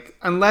fuck. Like,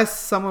 unless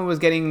someone was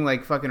getting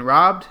like fucking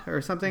robbed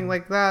or something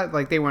like that,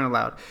 like they weren't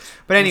allowed.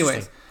 But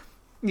anyways,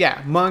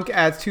 yeah, Monk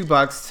adds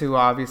 $2 to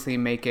obviously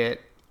make it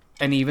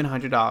an even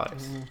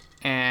 $100,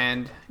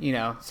 and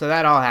so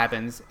that all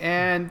happens.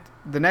 And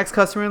the next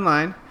customer in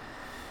line,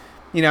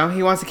 he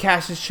wants to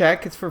cash his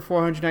check. It's for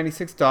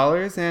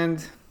 $496,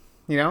 and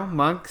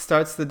Monk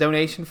starts the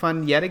donation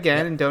fund yet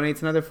again and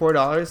donates another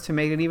 $4 to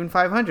make it even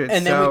 $500.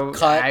 And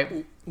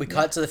then we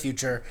cut to the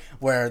future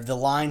where the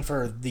line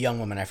for the young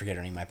woman, I forget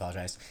her name, I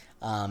apologize,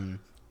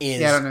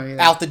 is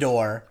out the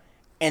door,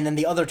 and then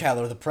the other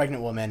teller, the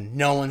pregnant woman,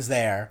 no one's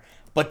there.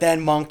 But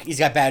then Monk, he's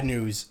got bad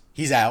news.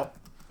 He's out.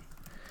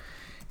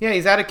 Yeah,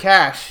 he's out of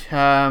cash.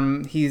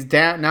 He's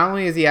down. Not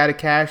only is he out of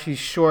cash, he's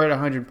short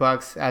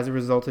 $100 as a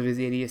result of his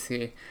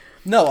idiocy.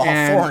 No,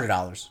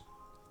 $400.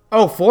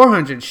 Oh,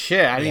 400!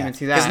 Shit, I didn't even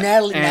see that.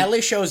 Because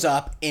Natalie shows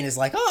up and is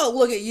like, "Oh,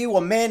 look at you,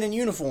 a man in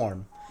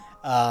uniform."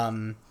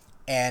 And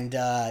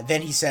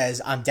then he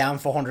says, "I'm down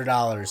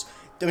 $400.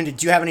 I mean,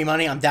 do you have any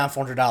money? I'm down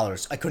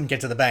 $400. I couldn't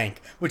get to the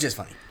bank," which is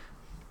funny.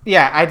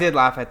 Yeah, I did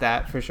laugh at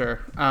that for sure.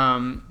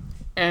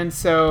 And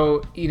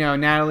so,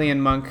 Natalie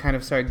and Monk kind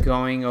of start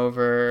going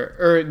over,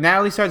 or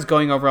Natalie starts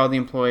going over all the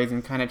employees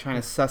and kind of trying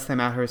to suss them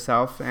out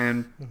herself.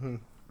 And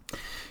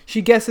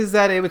she guesses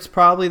that it was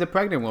probably the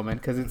pregnant woman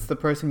because it's the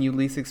person you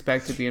least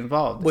expect to be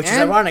involved. Which is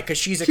ironic because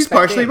she's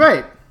partially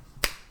right.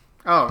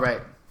 Oh,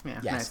 right. Yeah,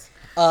 yes.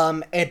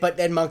 Nice. But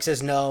then Monk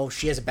says no,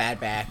 she has a bad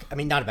back. I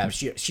mean, not a bad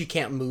back. She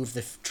can't move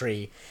the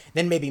tree.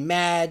 Then maybe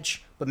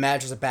Madge, but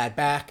Madge has a bad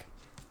back,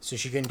 so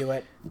she couldn't do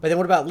it. But then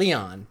what about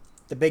Leon,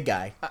 the big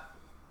guy?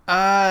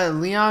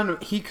 Leon,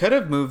 he could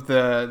have moved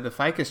the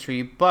ficus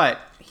tree, but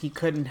he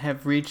couldn't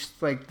have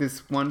reached like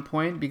this one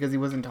point because he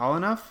wasn't tall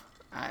enough.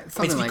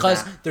 It's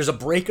because there's a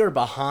breaker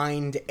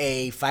behind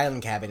a filing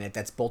cabinet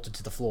that's bolted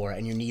to the floor,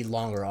 and you need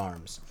longer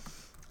arms.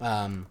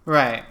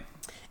 Right.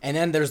 And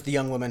then there's the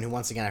young woman who,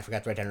 once again, I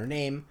forgot to write down her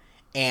name.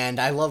 And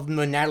I love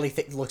when Natalie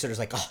looks at her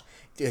like, "Oh,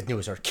 it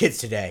was our kids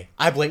today.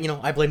 I blame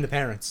the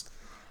parents."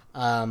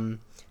 But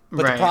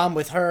the problem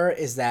with her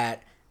is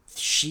that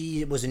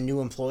she was a new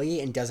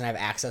employee and doesn't have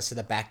access to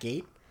the back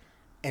gate,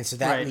 and so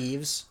that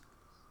leaves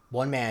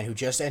one man who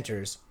just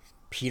enters,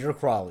 Peter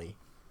Crawley,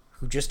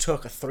 who just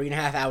took a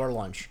 3.5-hour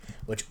lunch.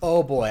 Which,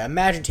 oh boy,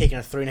 imagine taking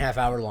a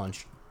 3.5-hour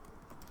lunch.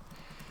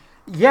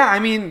 Yeah, I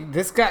mean,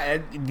 this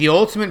guy, the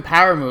ultimate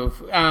power move,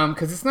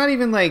 because it's not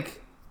even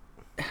like,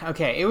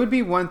 okay, it would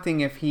be one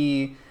thing if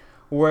he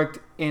worked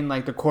in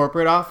like the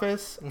corporate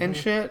office and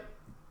shit,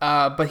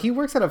 but he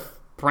works at a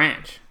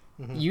branch.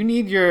 You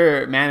need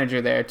your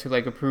manager there to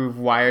like approve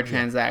wire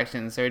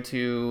transactions or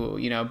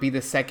to, be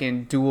the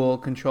second dual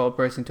control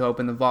person to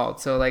open the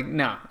vault. So like,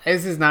 no,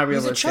 this is not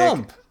realistic. He's a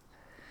chump.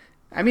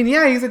 I mean,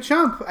 yeah, he's a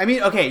chump. I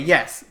mean, okay,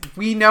 yes,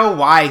 we know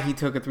why he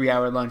took a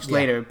 3-hour lunch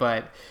later,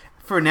 but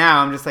for now,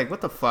 I'm just like,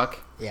 what the fuck?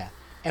 Yeah.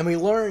 And we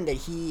learned that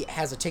he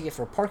has a ticket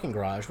for a parking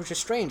garage, which is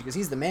strange because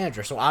he's the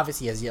manager, so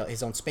obviously he has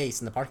his own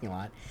space in the parking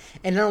lot.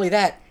 And not only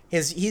that,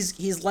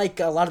 he's like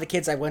a lot of the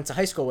kids I went to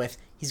high school with.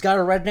 He's got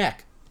a red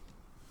neck.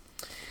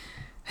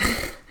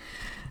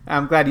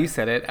 I'm glad you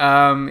said it.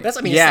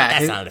 That's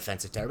not an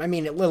offensive term. I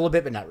mean, a little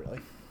bit, but not really.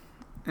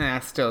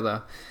 Still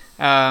though.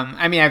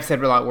 I mean, I've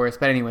said a lot worse,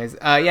 but anyways.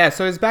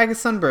 So his back is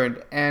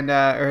sunburned, and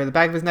or the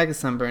back of his neck is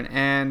sunburned,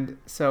 and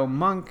so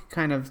Monk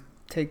kind of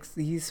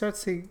he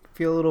starts to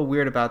feel a little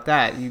weird about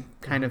that. He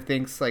kind of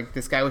thinks like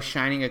this guy was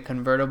shining a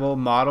convertible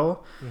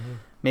model. Mm-hmm.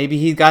 Maybe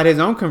he got his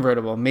own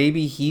convertible.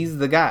 Maybe he's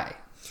the guy.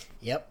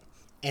 Yep.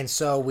 And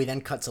so we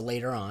then cut to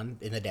later on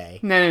in the day.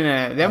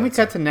 No. Then we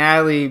cut to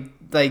Natalie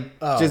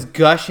just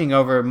gushing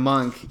over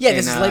Monk. Yeah,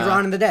 this is later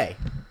on in the day.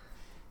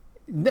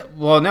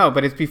 No,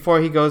 but it's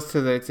before he goes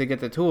to get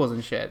the tools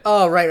and shit.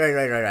 Oh,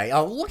 right.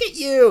 Oh, look at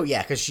you.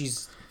 Yeah, because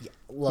she's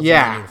loves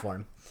the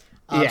uniform.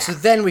 So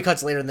then we cut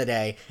to later in the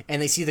day,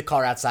 and they see the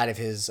car outside of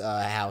his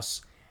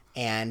house,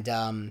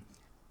 and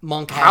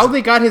Monk has... How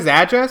they got his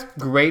address?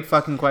 Great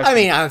fucking question. I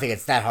mean, I don't think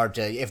it's that hard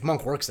to... If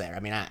Monk works there, I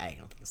mean, I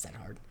don't think it's that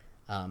hard.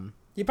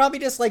 He probably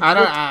just, like...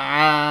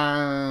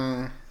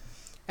 I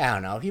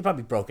don't know. He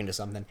probably broke into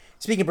something.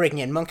 Speaking of breaking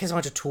in, Monk has a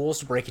bunch of tools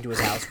to break into his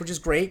house, which is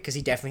great, because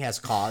he definitely has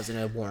cause and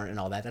a warrant and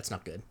all that. That's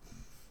not good.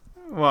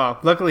 Well,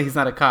 luckily he's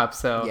not a cop,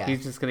 so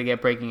he's just going to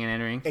get breaking and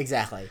entering.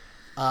 Exactly.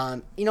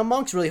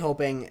 Monk's really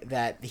hoping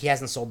that he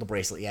hasn't sold the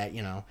bracelet yet,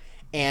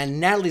 and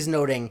Natalie's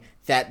noting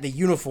that the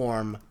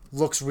uniform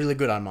looks really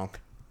good on Monk.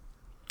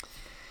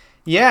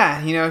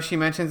 Yeah, she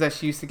mentions that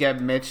she used to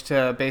get Mitch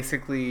to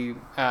basically,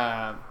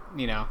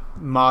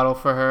 model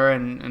for her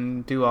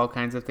and do all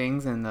kinds of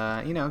things, and,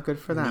 good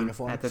for them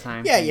at the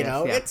time. Yeah,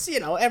 it's,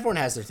 everyone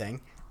has their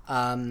thing.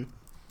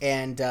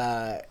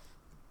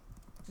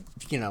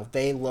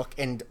 They look,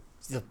 and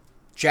the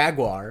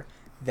Jaguar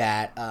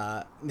that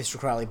Mr.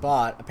 Crowley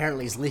bought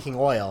apparently is leaking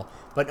oil,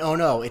 but oh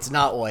no, it's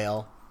not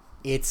oil,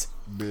 it's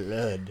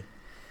blood.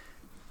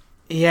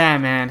 Yeah,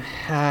 man,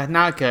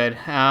 not good.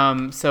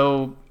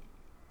 So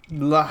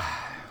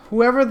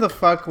whoever the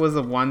fuck was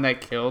the one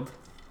that killed,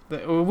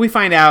 we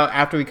find out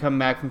after we come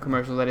back from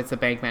commercials that it's a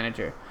bank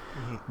manager.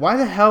 Mm-hmm. Why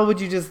the hell would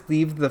you just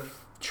leave the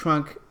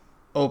trunk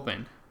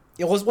open?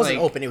 It wasn't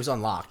open, it was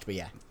unlocked, but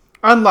yeah.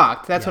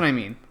 Unlocked, that's what I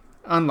mean.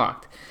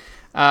 Unlocked.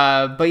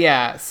 But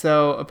yeah,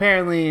 so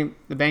apparently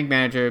the bank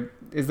manager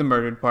is the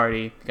murdered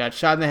party. Got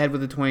shot in the head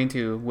with a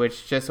 .22,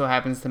 which just so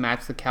happens to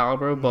match the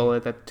caliber of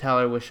bullet that the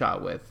teller was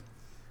shot with.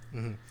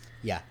 Mm-hmm.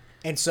 Yeah.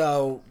 And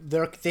so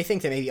they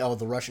think that maybe,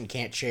 the Russian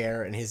can't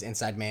share and his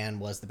inside man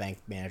was the bank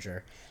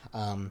manager.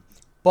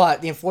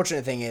 But the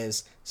unfortunate thing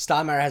is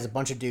Stoudemire has a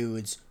bunch of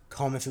dudes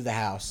combing through the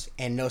house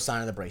and no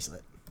sign of the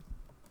bracelet.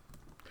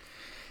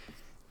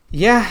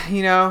 Yeah,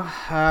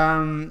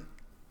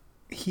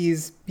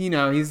 he's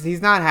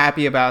not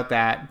happy about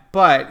that,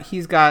 but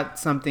he's got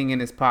something in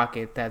his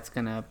pocket that's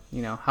gonna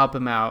help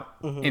him out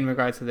in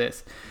regards to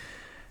this.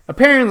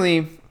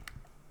 Apparently,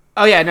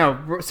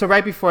 so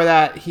right before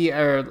that,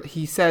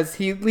 he says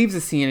he leaves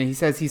the scene and he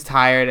says he's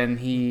tired and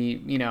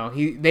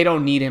they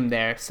don't need him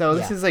there. So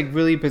this is like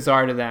really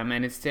bizarre to them,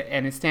 and it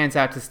stands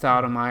out to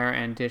Stoudemire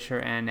and Disher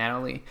and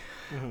Natalie.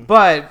 Mm-hmm.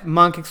 But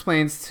Monk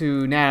explains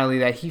to Natalie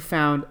that he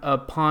found a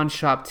pawn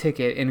shop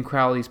ticket in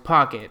Crowley's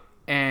pocket.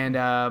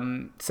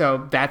 And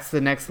so that's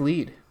the next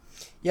lead.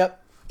 Yep.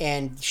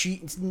 And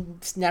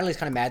Natalie's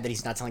kind of mad that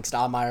he's not telling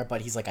Stoudemire, but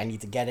he's like, I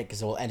need to get it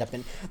because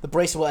the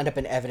bracelet will end up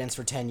in evidence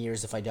for 10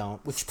 years if I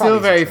don't. Which still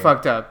very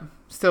fucked up.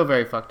 Still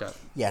very fucked up.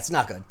 Yeah, it's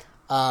not good.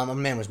 A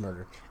man was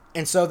murdered.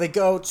 And so they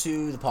go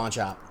to the pawn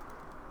shop.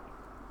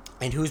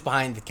 And who's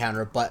behind the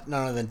counter but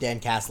none other than Dan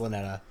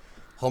Castellaneta,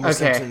 Homer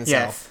Simpson himself.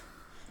 Yes.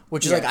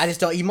 Which is like, I just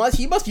don't... He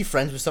must be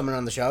friends with someone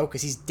on the show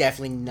because he's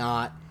definitely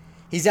not...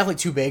 He's definitely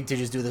too big to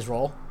just do this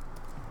role.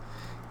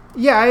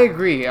 Yeah, I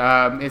agree.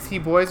 Is he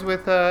boys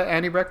with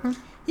Andy Breckman?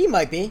 He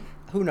might be.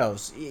 Who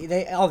knows?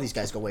 All these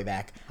guys go way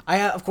back.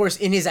 Of course,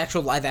 in his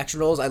actual live-action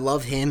roles, I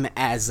love him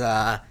as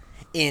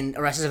in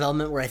Arrested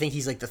Development, where I think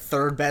he's like the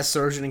third best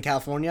surgeon in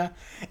California,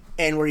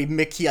 and where he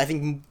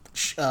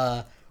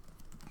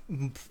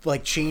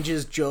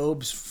changes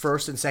Job's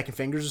first and second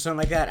fingers or something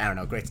like that. I don't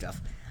know. Great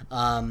stuff.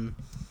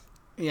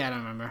 Yeah, I don't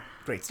remember.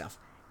 Great stuff.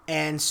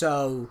 And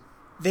so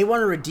they want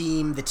to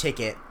redeem the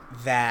ticket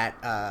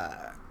that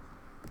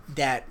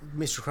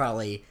Mr.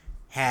 Crowley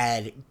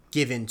had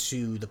given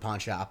to the pawn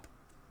shop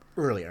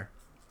earlier.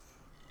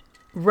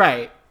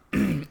 Right.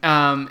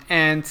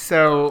 And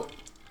so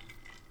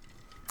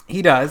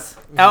he does.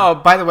 Mm-hmm. Oh,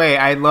 by the way,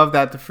 I love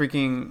that the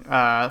freaking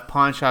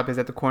pawn shop is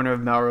at the corner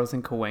of Melrose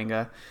and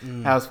Cahuenga.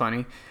 Mm. That was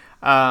funny.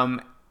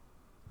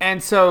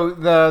 And so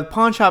the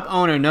pawn shop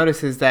owner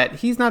notices that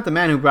he's not the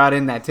man who brought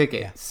in that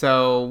ticket. Yeah.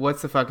 So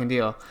what's the fucking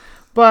deal?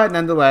 But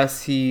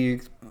nonetheless, he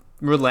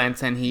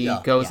relents and he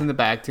goes in the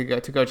back to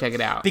go check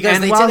it out. Because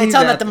they tell him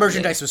that the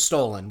merchandise was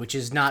stolen, which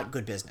is not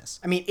good business.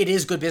 I mean, it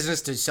is good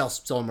business to sell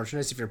stolen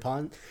merchandise if you're a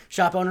pawn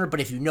shop owner, but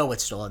if you know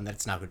it's stolen,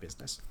 that's not good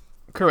business.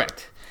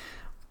 Correct.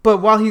 But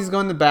while he's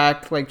going in the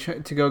back,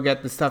 to go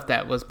get the stuff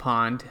that was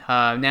pawned,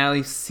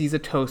 Natalie sees a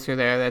toaster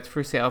there that's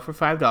for sale for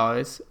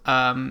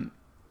 $5.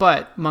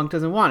 But Monk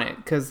doesn't want it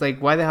because,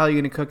 why the hell are you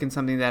going to cook in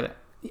something that?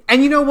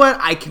 And you know what?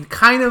 I can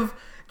kind of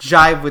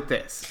jive with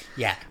this.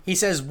 Yeah, he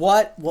says,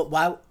 "What?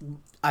 Why?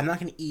 I'm not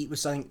going to eat with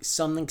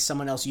something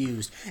someone else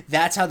used.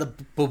 That's how the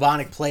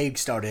bubonic plague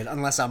started,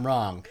 unless I'm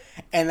wrong."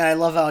 And then I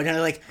love how they're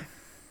like,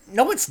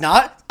 "No, it's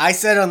not. I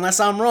said unless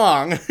I'm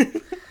wrong."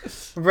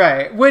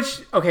 Right. Which,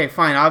 okay,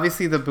 fine.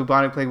 Obviously, the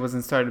bubonic plague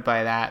wasn't started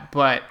by that,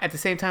 but at the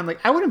same time, like,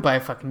 I wouldn't buy a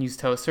fucking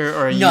used toaster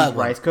or a used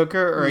rice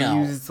cooker or a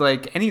used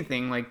like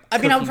anything like. I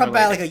mean, I would probably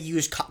buy like a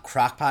used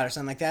crock pot or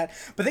something like that.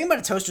 But the thing about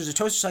a toaster is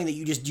something that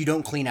you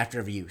don't clean after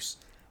every use,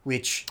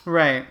 which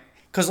right.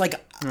 Because like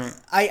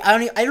I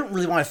don't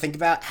really want to think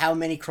about how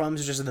many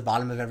crumbs are just at the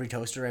bottom of every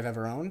toaster I've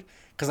ever owned,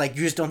 because like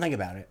you just don't think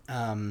about it.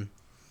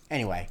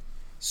 Anyway,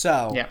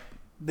 so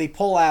they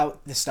pull out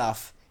the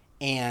stuff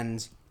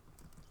and.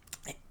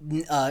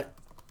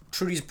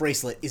 Trudy's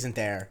bracelet isn't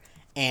there,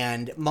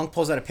 and Monk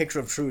pulls out a picture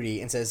of Trudy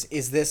and says,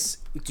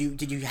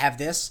 did you have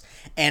this?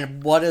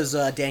 And what does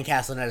Dan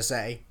Castellaneta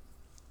say?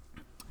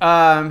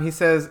 He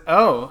says,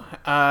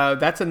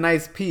 that's a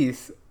nice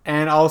piece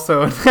and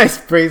also a nice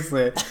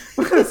bracelet.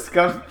 What a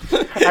scum.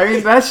 I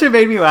mean, that shit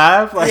made me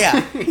laugh. Like,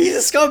 yeah, he's a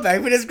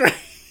scumbag, but it's great.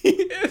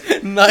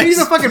 Nice. He's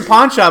a fucking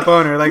pawn shop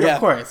owner, like, of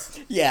course.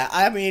 Yeah,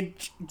 I mean,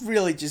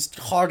 really just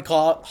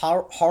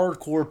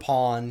hardcore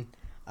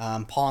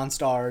Pawn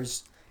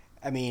Stars.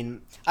 I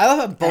mean, I love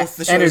how both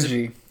the shows.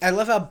 Energy. I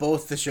love how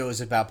both the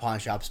shows about pawn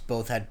shops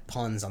both had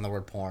puns on the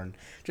word porn.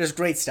 Just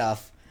great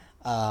stuff.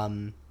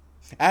 I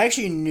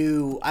actually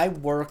knew I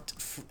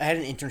had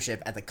an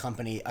internship at a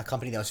company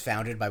that was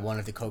founded by one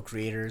of the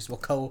co-creators,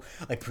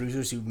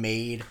 producers who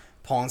made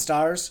Pawn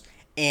Stars,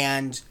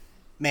 and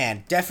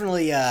man,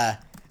 definitely.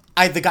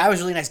 The guy was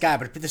a really nice guy,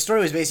 but the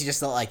story was basically just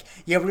that, like,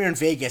 we were in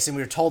Vegas and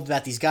we were told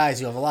about these guys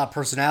who have a lot of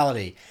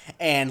personality,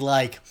 and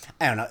like,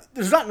 I don't know,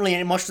 there's not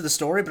really much to the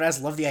story, but I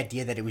just love the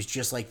idea that it was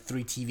just like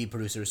 3 TV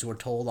producers who were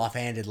told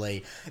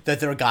offhandedly that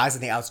there are guys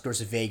in the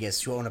outskirts of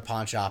Vegas who own a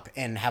pawn shop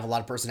and have a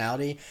lot of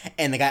personality,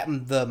 and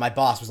my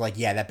boss was like,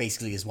 yeah, that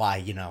basically is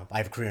why, I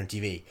have a career in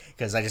TV,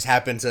 because I just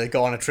happened to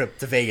go on a trip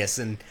to Vegas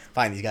and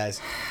find these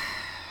guys.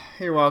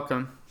 You're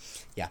welcome.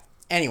 Yeah.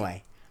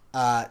 Anyway.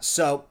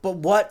 But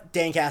what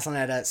Dan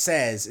Castellaneta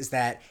says is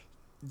that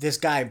this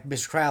guy,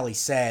 Mr. Crowley,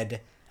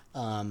 said,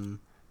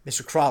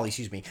 Mr. Crawley,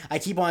 excuse me. I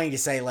keep wanting to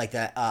say, like,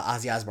 that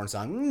Ozzy Osbourne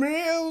song,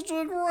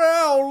 Mr.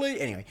 Crowley.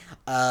 Anyway,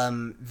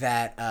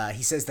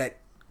 he says that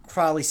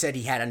Crowley said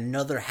he had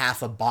another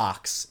half a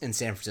box in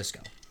San Francisco.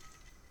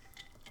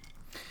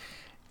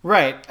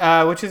 Right,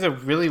 which is a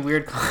really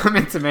weird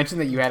comment to mention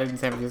that you had it in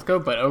San Francisco,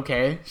 but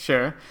okay,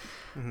 sure.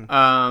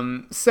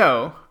 Mm-hmm.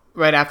 So...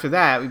 right after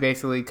that, we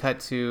basically cut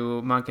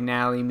to Monk and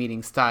Natalie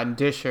meeting Stott and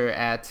Disher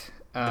at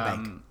the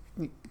bank.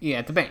 Yeah,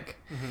 at the bank.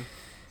 Mm-hmm.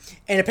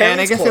 And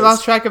apparently, I guess they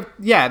lost track of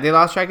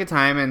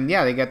time, and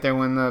they get there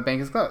when the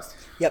bank is closed.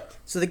 Yep.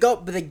 So they go,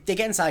 but they get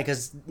inside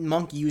because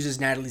Monk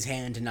uses Natalie's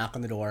hand to knock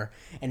on the door,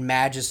 and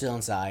Madge is still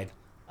inside.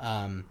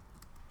 And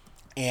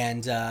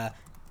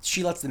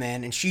she lets them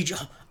in, and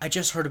I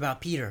just heard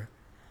about Peter.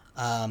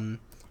 And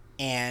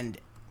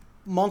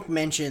Monk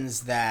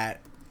mentions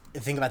that. The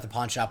thing about the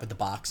pawn shop with the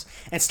box.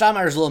 And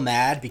Steinmeier's a little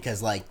mad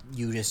because, like,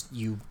 you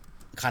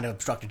kind of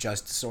obstructed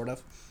justice, sort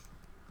of.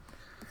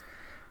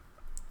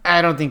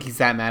 I don't think he's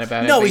that mad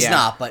about it. No, he's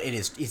not, but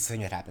it's the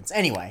thing that happens.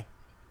 Anyway.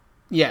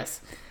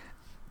 Yes.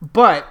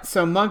 But,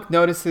 so Monk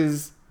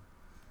notices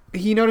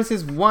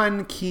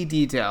one key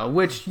detail,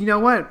 which, you know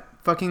what?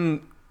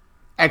 Fucking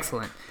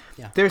excellent.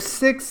 Yeah. There's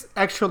 6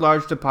 extra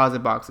large deposit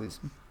boxes.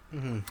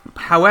 Mm-hmm.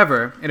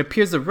 However, it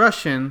appears the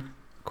Russian,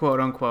 quote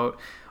unquote,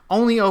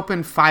 only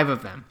opened 5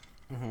 of them.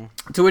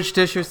 Mm-hmm. To which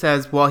Disher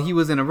says, well, he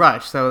was in a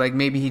rush, so like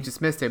maybe he just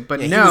missed it.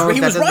 But no,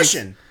 he was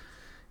Russian.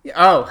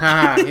 Oh,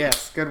 haha,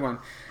 yes, good one.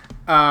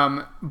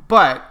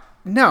 But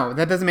no,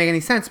 that doesn't make any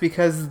sense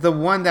because the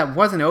one that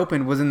wasn't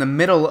opened was in the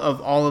middle of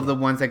all of the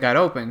ones that got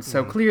opened.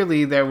 So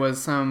clearly there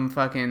was some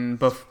fucking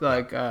what's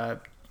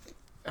the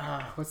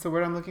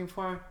word I'm looking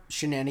for?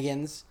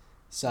 Shenanigans.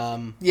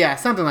 Something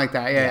like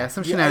that. Yeah,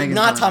 some shenanigans.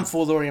 Not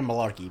tomfoolery and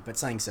malarkey, but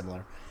something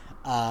similar.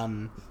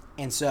 And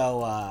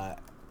so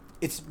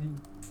it's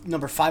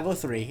number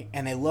 503,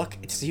 and they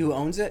look to see who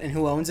owns it, and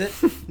who owns it?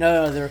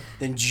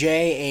 Then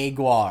J.A.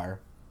 Guar.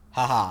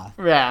 Haha.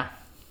 Yeah,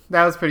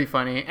 that was pretty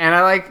funny. And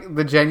I like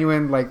the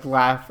genuine, like,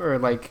 laugh or,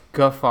 like,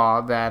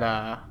 guffaw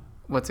that,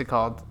 what's it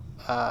called?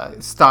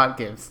 Stott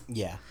gives.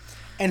 Yeah.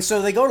 And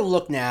so they go to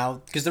look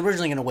now, because they're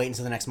originally going to wait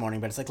until the next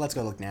morning, but it's like, let's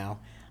go look now.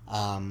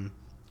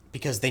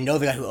 Because they know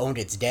the guy who owned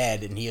it's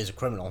dead, and he is a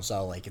criminal,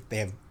 so, like, if they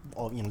have,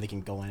 they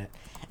can go in it.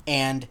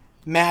 And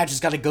Madge has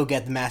got to go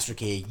get the master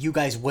key. You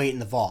guys wait in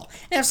the vault.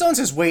 And if someone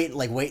says wait,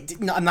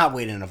 no, I'm not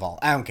waiting in a vault.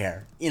 I don't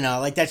care.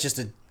 That's just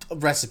a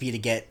recipe to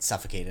get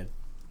suffocated.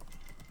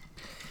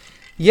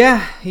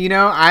 Yeah,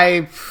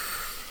 I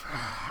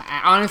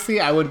honestly,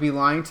 I would be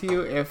lying to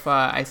you if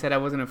I said I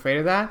wasn't afraid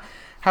of that.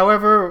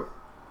 However,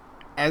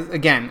 as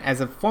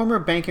a former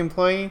bank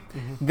employee,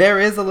 there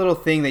is a little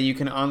thing that you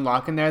can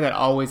unlock in there that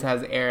always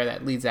has air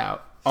that leads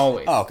out.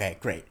 Always. Oh, okay,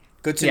 great.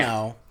 Good to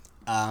know.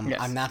 Yes.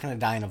 I'm not going to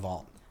die in a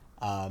vault.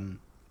 I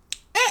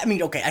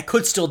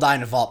could still die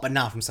in a vault, but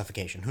not from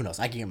suffocation. Who knows?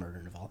 I could get murdered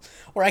in a vault.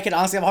 Or I could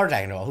honestly have a heart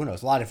attack in a vault. Who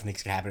knows? A lot of different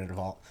things can happen in a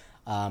vault.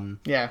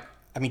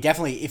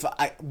 Definitely,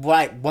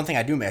 one thing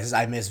I do miss is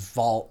I miss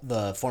Vault,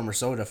 the former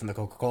soda from the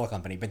Coca-Cola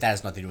company, but that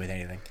has nothing to do with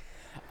anything.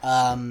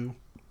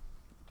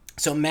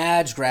 So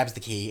Madge grabs the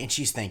key, and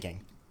she's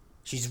thinking,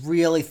 She's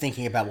really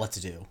thinking about what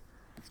to do.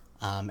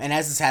 And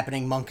as it's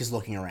happening, Monk is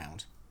looking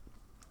around.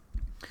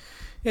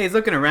 Yeah, he's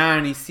looking around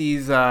and he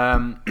sees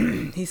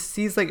he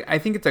sees like I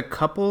think it's a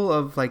couple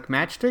of like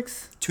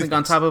matchsticks like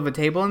on top of a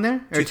table in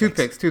there or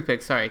toothpicks.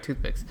 Toothpicks.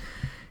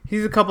 He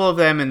sees a couple of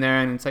them in there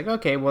and it's like,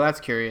 okay, well that's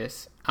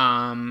curious.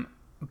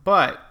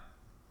 But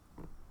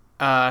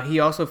he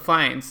also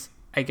finds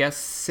I guess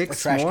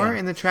 6 more can.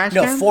 In the trash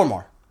can. No, 4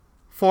 more.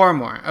 4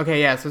 more.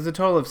 Okay, yeah, so it's a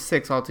total of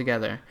 6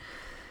 altogether.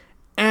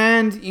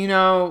 And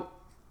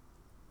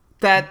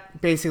that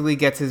basically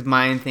gets his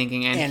mind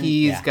thinking, and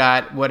he's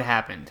got what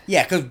happened.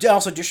 Yeah, because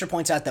also Disher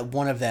points out that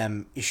one of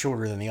them is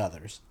shorter than the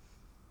others.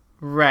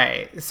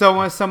 Right.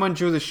 So someone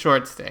drew the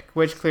short stick,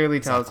 which clearly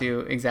tells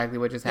you exactly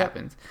what just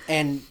happened.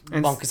 And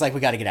Monk is like, we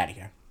got to get out of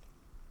here.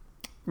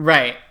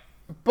 Right.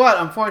 But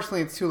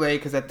unfortunately, it's too late,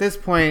 because at this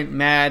point,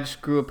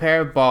 Madge grew a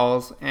pair of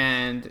balls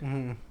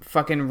and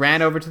fucking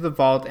ran over to the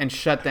vault and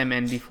shut them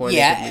in before they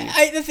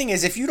could leave. The thing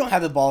is, if you don't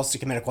have the balls to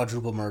commit a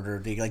quadruple murder,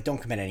 don't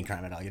commit any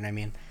crime at all, you know what I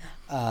mean?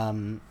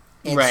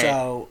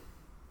 So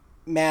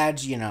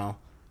Madge,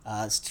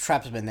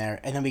 traps him in there,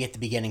 and then we get the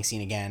beginning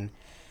scene again.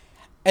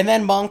 And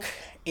then Monk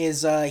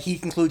is, he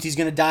concludes he's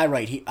gonna die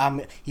right here.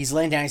 He's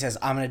laying down, he says,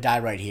 I'm gonna die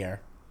right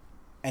here.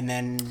 And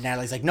then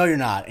Natalie's like, no, you're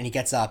not. And he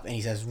gets up, and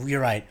he says,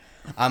 you're right,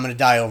 I'm gonna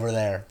die over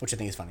there, which I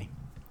think is funny.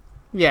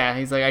 Yeah,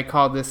 he's like, I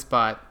called this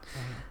spot.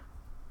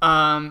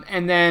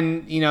 And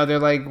then, they're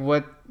like,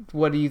 what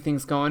do you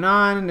think's going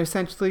on? And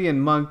essentially,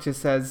 and Monk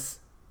just says,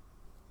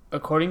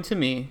 according to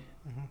me,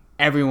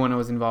 everyone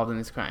was involved in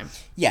this crime.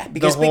 Yeah,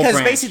 because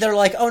basically they're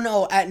like, oh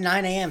no, at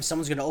 9 a.m.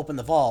 someone's going to open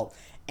the vault,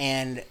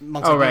 and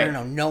Monk's like,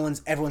 no,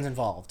 everyone's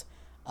involved.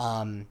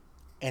 And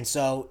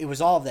so it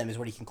was all of them is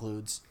what he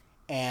concludes,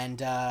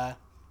 and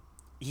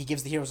he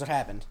gives the heroes what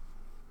happened.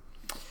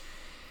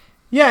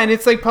 Yeah, and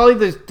it's like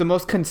probably the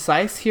most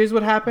concise, here's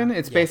what happened.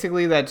 It's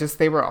basically that just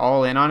they were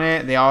all in on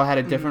it. They all had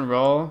a different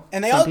role.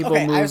 And I was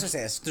going to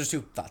say this. There's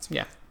 2 thoughts.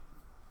 Yeah.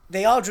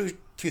 They all drew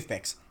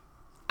toothpicks.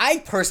 I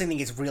personally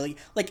think it's really,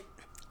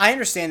 I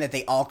understand that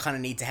they all kind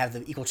of need to have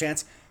the equal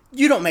chance.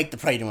 You don't make the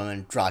pregnant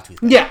woman draw a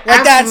toothpick. Yeah,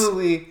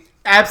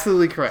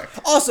 absolutely correct.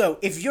 Also,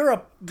 if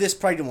you're this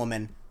pregnant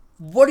woman,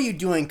 what are you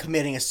doing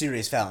committing a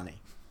serious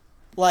felony?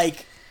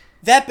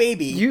 That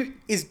baby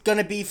is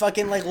gonna be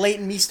fucking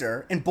Leighton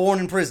Meester and born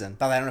in prison.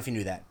 By the way, I don't know if you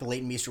knew that. But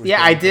Leighton Meester was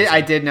born in prison.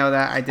 I did know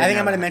that. I think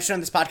I might have mentioned it on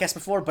this podcast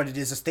before, but it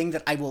is a thing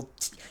that I will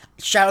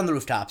shout on the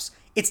rooftops.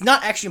 It's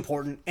not actually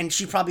important, and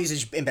she probably is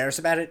just embarrassed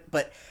about it,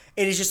 but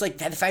it is just the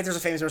fact there's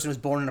a famous person who's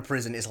born in a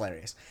prison is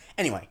hilarious.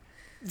 Anyway,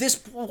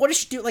 what does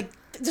she do?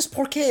 This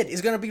poor kid is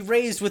going to be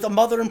raised with a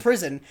mother in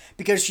prison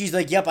because she's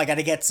like, yep, I got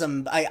to get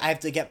I have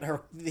to get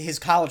his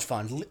college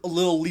fund,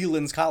 little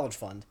Leland's college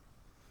fund.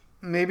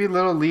 Maybe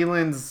little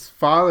Leland's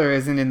father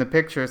isn't in the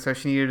picture, so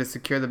she needed to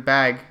secure the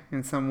bag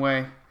in some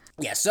way.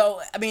 Yeah,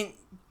 so, I mean,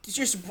 it's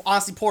just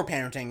honestly poor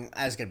parenting,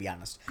 I was going to be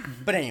honest.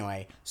 But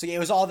anyway, so it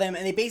was all them,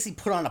 and they basically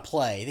put on a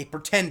play. They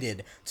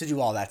pretended to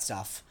do all that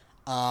stuff.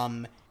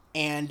 And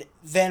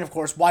then, of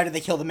course, why did they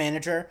kill the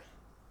manager?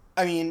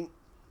 I mean,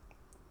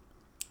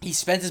 he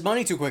spent his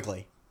money too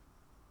quickly.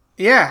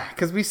 Yeah,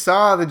 because we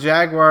saw the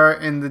Jaguar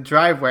in the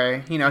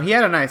driveway. He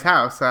had a nice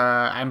house.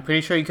 I'm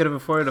pretty sure he could have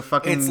afforded a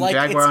fucking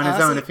Jaguar on his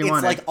own if he wanted.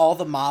 It's like all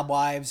the mob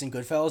wives in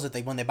Goodfellas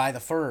that when they buy the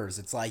furs.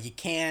 It's like you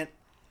can't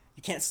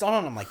stun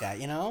on them like that,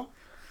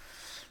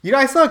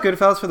 I saw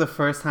Goodfellas for the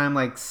first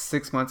time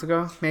 6 months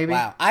ago, maybe.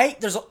 Wow,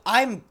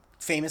 I'm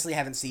famously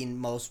haven't seen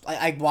most.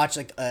 I watched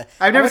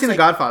I've never seen The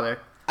Godfather.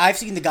 I've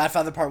seen The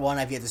Godfather Part 1.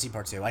 I've yet to see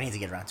Part 2. I need to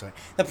get around to it.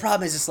 The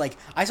problem is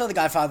I saw The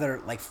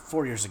Godfather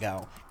 4 years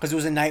ago because it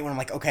was a night when I'm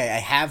like, okay, I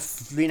have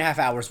 3.5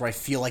 hours where I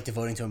feel like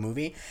devoting to a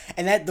movie,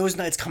 and those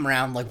nights come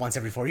around once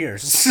every 4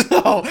 years.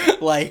 So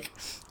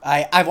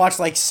I've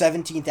watched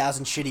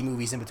 17,000 shitty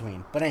movies in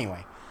between. But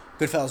anyway,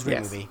 Goodfellas,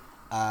 great movie.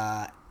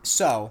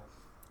 So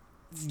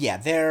yeah,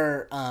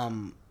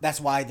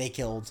 that's why they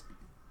killed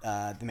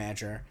the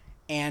manager,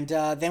 and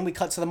then we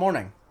cut to the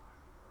morning.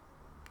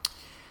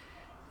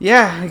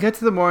 Yeah, I get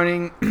to the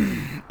morning,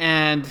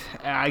 and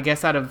I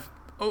guess I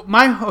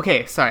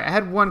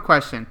had one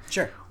question.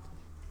 Sure.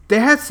 They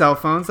had cell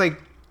phones.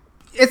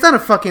 It's not a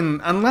fucking,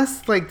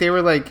 unless they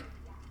were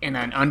in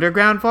an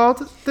underground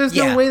vault. There's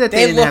no way that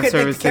they didn't have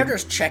service. The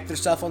characters check their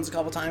cell phones a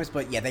couple times,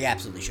 but yeah, they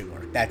absolutely should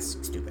work. That's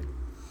stupid.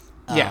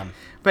 Yeah.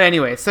 But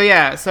anyway, so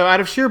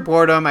out of sheer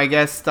boredom, I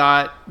guess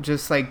Dot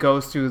just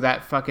goes through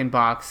that fucking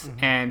box,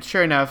 and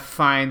sure enough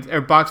finds,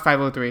 or box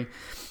 503.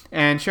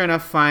 And sure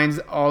enough, finds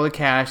all the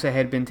cash that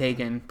had been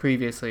taken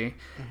previously,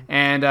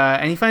 and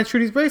he finds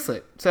Trudy's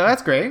bracelet. So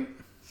that's great.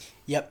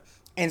 Yep.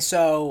 And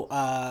so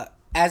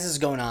as this is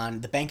going on,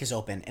 the bank is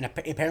open, and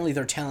apparently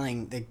they're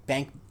telling the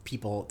bank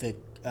people, the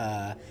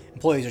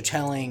employees are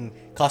telling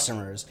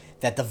customers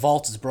that the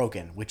vault is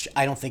broken, which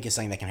I don't think is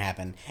something that can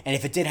happen. And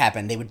if it did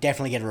happen, they would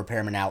definitely get a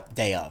repairman out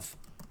day of.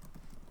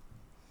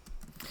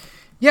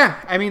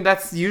 Yeah, I mean,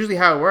 that's usually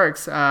how it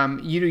works.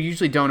 You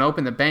usually don't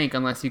open the bank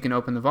unless you can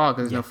open the vault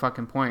because there's no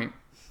fucking point.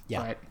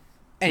 Yeah. But,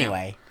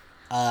 anyway,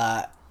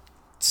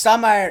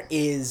 Stoudemire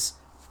is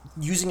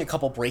using a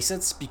couple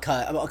bracelets,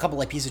 because a couple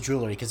like pieces of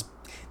jewelry, because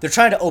they're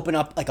trying to open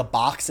up like a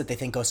box that they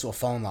think goes to a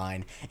phone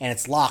line, and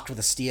it's locked with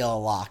a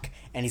steel lock.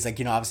 And he's like,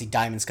 obviously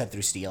diamonds cut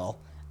through steel,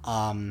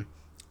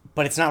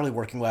 but it's not really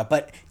working well.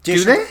 But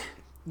do they?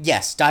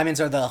 Yes,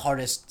 diamonds are the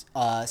hardest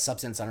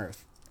substance on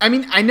Earth. I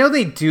mean, I know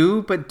they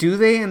do, but do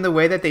they in the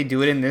way that they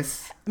do it in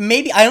this?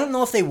 Maybe. I don't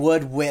know if they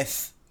would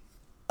with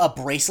a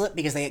bracelet,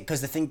 because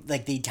the thing,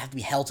 like, they have to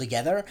be held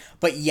together.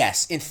 But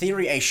yes, in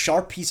theory, a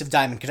sharp piece of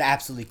diamond could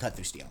absolutely cut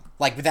through steel.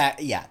 Like with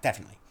that, yeah,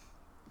 definitely.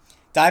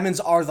 Diamonds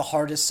are the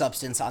hardest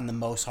substance on the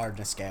most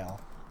hardness scale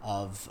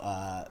of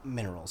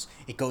minerals.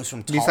 It goes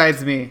from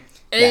besides me.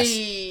 Yes.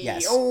 Hey!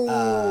 Yes.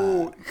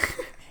 Oh.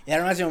 That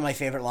reminds me of one of my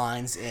favorite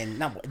lines in...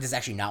 This is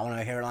actually not one of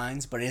my favorite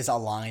lines, but it is a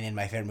line in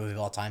my favorite movie of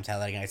all time,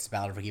 Talladega Nights, The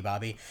Ballad of Ricky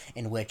Bobby,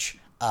 in which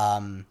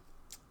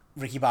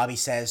Ricky Bobby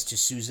says to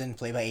Susan,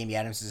 played by Amy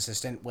Adams'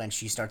 assistant, when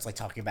she starts like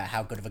talking about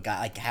how good of a guy,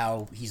 like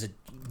how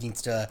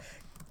needs to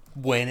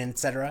win,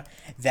 etc.,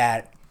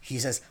 that he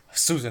says,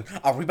 "Susan,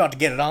 are we about to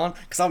get it on?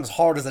 Because I'm as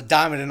hard as a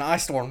diamond in an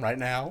ice storm right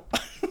now."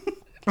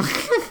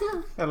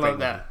 I love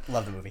that.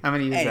 Love the movie. I'm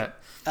going to use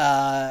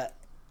that.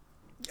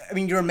 I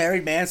mean, you're a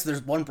married man, so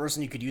there's one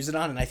person you could use it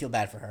on, and I feel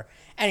bad for her.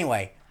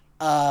 Anyway,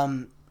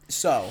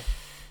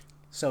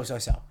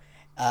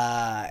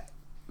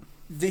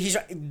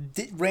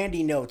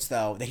 Randy notes,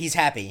 though, that he's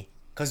happy,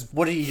 because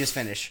what did he just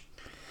finish?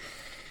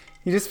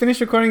 He just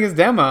finished recording his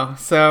demo,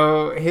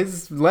 so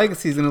his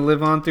legacy's going to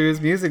live on through his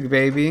music,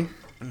 baby.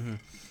 Mm-hmm.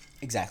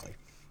 Exactly.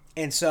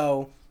 And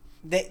so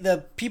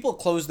the people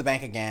close the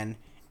bank again,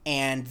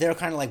 and they're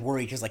kind of like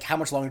worried, because like, how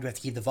much longer do we have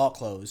to keep the vault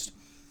closed?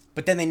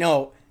 But then they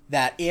know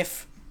that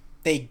if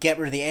they get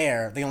rid of the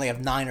air, they only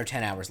have 9 or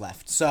 10 hours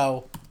left.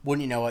 So,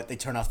 wouldn't you know it, they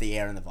turn off the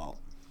air in the vault.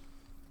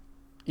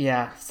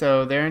 Yeah,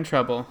 so they're in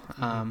trouble.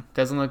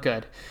 Doesn't look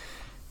good.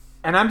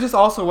 And I'm just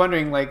also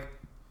wondering, like,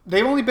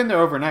 they've only been there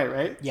overnight,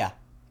 right? Yeah.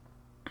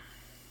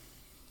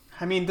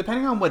 I mean,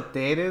 depending on what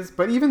day it is,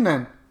 but even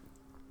then,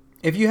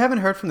 if you haven't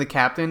heard from the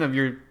captain of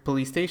your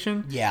police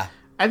station, yeah,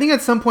 I think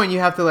at some point you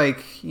have to,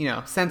 like,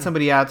 send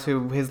somebody out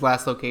to his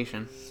last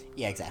location.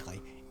 Yeah,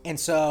 exactly. And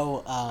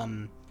so,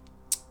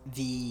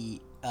 they're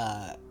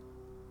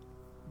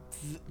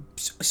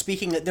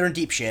in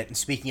deep shit, and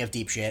speaking of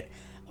deep shit,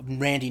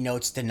 Randy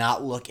notes to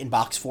not look in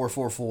box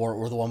 444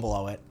 or the one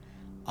below it.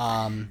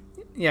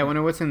 Yeah,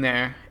 wonder what's in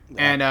there.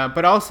 And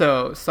but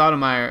also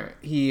Sotomayor,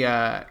 he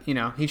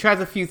tries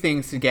a few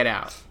things to get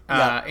out,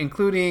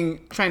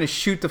 including trying to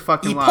shoot the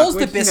fucking lock. He pulls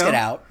the biscuit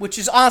out, which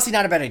is honestly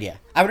not a bad idea.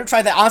 I would have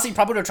tried that. Honestly,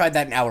 probably would have tried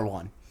that in hour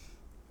 1.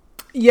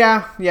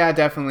 Yeah,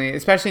 definitely.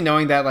 Especially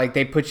knowing that like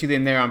they put you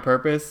in there on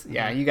purpose.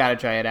 Yeah, you got to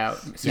try it out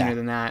sooner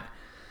than that.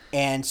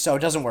 And so it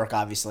doesn't work,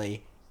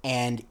 obviously,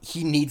 and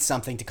he needs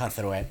something to cut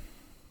through it.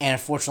 And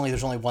unfortunately,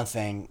 there's only one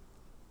thing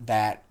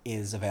that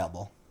is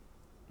available.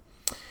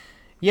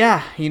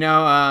 Yeah,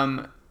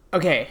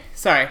 okay,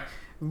 sorry.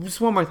 Just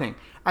one more thing.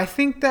 I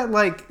think that,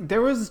 like,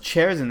 there was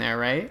chairs in there,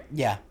 right?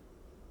 Yeah.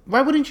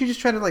 Why wouldn't you just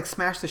try to, like,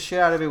 smash the shit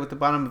out of it with the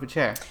bottom of a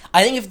chair?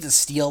 I think if it's a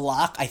steel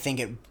lock, I think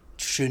it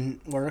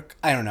shouldn't work.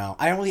 I don't know.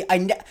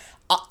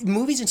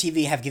 Movies and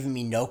TV have given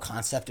me no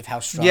concept of how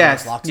strong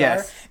those locks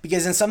are.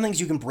 Because in some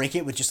things you can break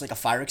it with just like a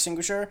fire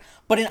extinguisher,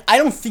 but I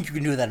don't think you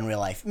can do that in real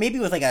life. Maybe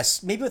with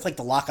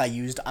the lock I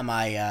used on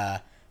my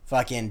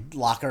fucking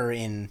locker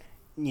in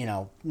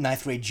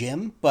ninth grade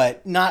gym,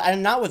 but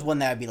not with one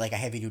that would be like a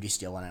heavy duty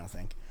steel one. I don't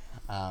think.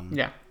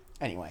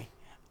 Anyway,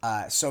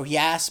 so he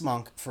asks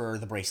Monk for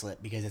the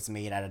bracelet because it's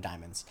made out of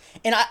diamonds,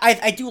 and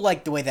I do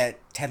like the way that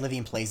Ted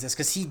Levine plays this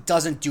because he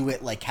doesn't do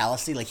it like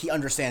callously. Like he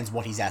understands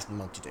what he's asking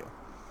Monk to do.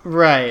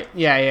 Right.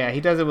 Yeah.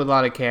 He does it with a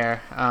lot of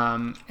care.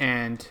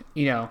 And,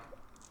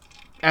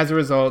 as a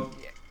result,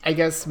 I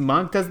guess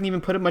Monk doesn't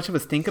even put much of a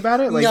stink about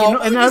it. Like,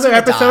 no, in other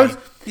episodes...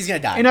 He's going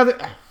to die.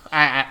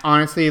 I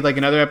honestly, like,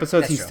 in other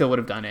episodes, he still would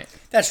have done it.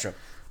 That's true.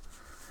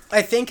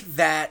 I think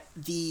that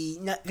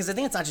because I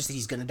think it's not just that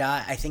he's going to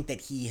die. I think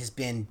that he has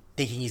been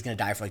thinking he's going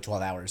to die for like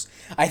 12 hours.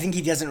 I think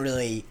he doesn't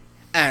really...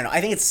 I don't know.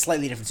 I think it's a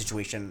slightly different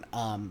situation.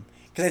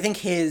 Because I think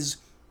his...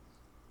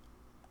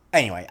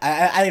 Anyway,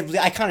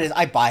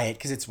 I buy it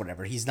because it's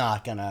whatever. He's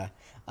not gonna.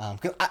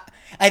 Cause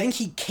I think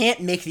he can't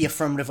make the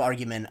affirmative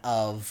argument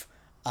of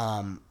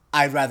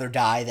I'd rather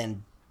die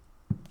than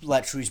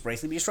let Trudy's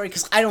bracelet be destroyed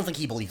because I don't think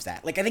he believes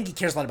that. Like I think he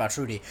cares a lot about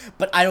Trudy,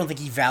 but I don't think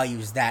he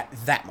values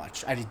that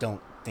much. I just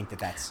don't think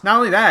that's. Not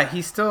only that,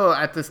 he's still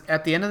at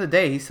the end of the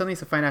day, he still needs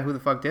to find out who the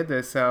fuck did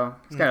this. So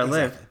he's got to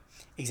live.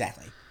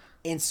 Exactly.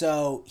 And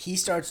so he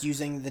starts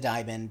using the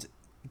diamond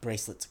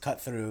bracelet to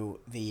cut through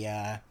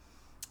the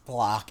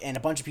lock, and a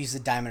bunch of pieces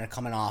of diamond are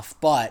coming off,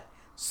 but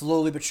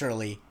slowly but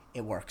surely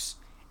it works,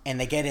 and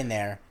they get in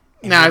there.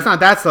 No, it's not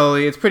that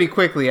slowly. It's pretty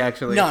quickly,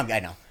 actually. No, I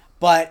know,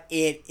 but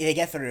they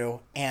get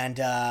through, and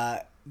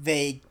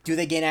they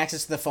gain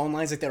access to the phone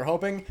lines like they were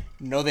hoping?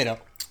 No, they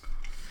don't.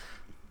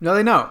 No,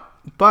 they don't.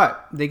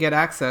 But they get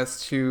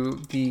access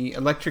to the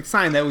electric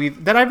sign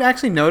that I've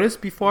actually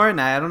noticed before, and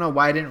I don't know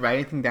why I didn't write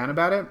anything down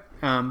about it.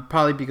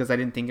 Probably because I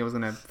didn't think it was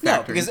going to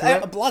factor into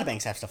it. A lot of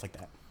banks have stuff like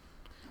that.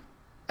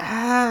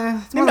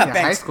 It's Maybe more like not a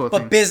high banks, school but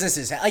thing.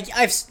 businesses.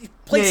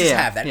 Places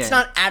Yeah, have that. yeah. It's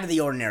not out of the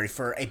ordinary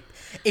for a.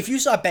 If you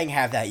saw a bank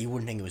have that, you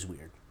wouldn't think it was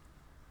weird.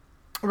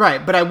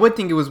 Right, but I would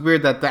think it was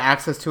weird that the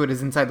access to it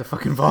is inside the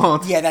fucking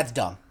vault. Yeah, that's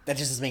dumb. That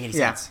just doesn't make any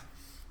sense.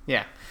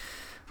 Yeah.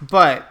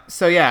 But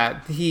so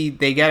yeah,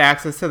 they get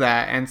access to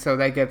that, and so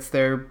that gets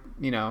their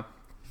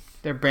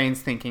their brains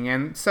thinking,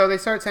 and so they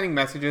start sending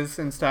messages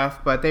and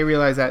stuff. But they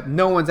realize that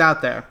no one's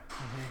out there,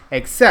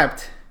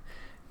 except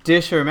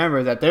Dish.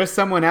 Remember that there's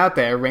someone out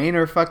there, rain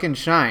or fucking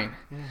shine,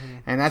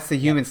 and that's the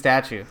human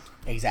statue.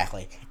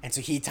 Exactly. And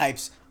so he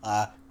types,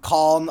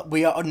 "Call.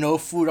 We are no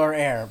food or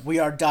air. We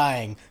are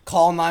dying.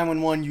 Call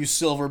 911, you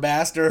silver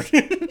bastard."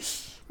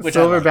 Which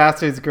Silver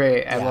Bastard's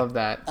great. I love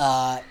that.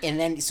 And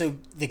then, so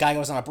the guy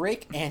goes on a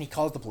break, and he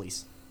calls the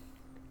police.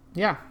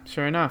 Yeah,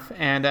 sure enough.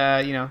 And,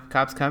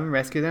 cops come and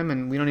rescue them,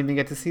 and we don't even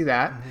get to see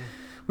that.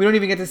 We don't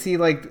even get to see,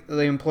 like,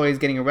 the employees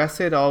getting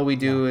arrested. All we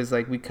do is,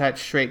 like, we cut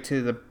straight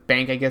to the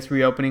bank, I guess,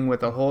 reopening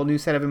with a whole new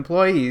set of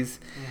employees.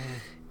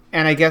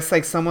 And I guess,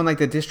 like, someone like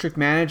the district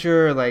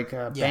manager or, like,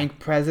 a bank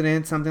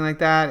president, something like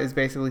that, is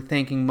basically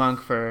thanking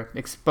Monk for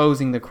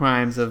exposing the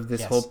crimes of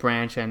this whole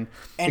branch and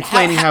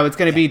explaining how it's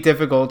going to be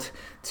difficult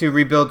to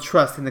rebuild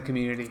trust in the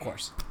community. Of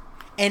course.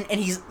 And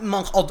he's,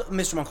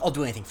 Mr. Monk, I'll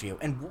do anything for you.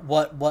 And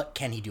what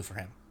can he do for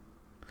him?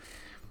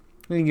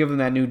 We can give him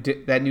that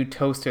new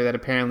toaster that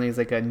apparently is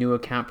like a new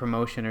account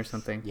promotion or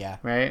something. Yeah.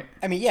 Right?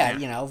 I mean,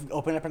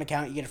 open up an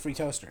account, you get a free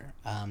toaster.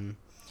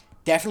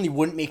 Definitely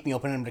wouldn't make me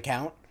open an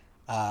account.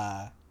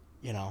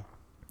 You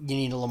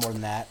need a little more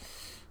than that.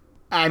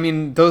 I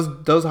mean,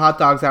 those hot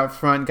dogs out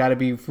front got to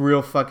be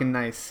real fucking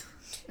nice.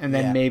 And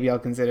then maybe I'll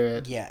consider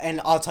it. Yeah, and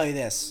I'll tell you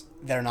this.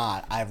 They're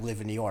not. I've lived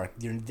in New York.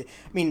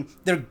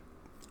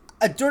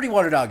 A dirty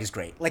water dog is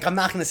great. Like, I'm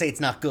not going to say it's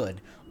not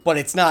good, but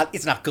it's not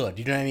good.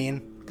 You know what I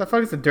mean? The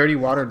fuck is a dirty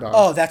water dog?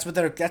 Oh, that's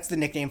the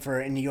nickname for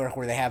in New York,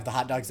 where they have the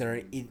hot dogs that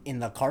are in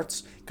the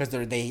carts because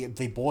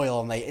they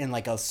boil and they in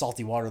like a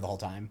salty water the whole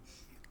time.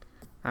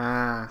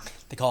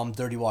 They call them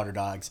dirty water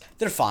dogs.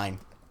 They're fine.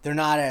 They're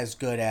not as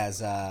good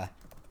as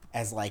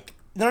like,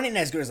 they're not even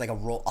as good as like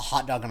a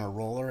hot dog on a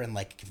roller in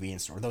like a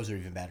convenience store. Those are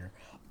even better.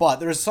 But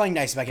there's something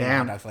nice about getting a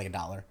hot dog for like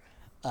 $1.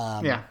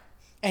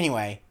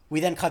 Anyway, we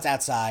then cuts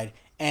outside,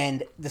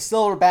 and the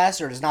silver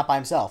bastard is not by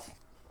himself.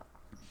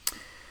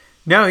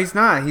 No, he's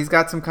not. He's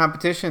got some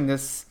competition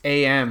this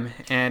AM,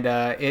 and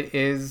it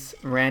is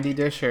Randy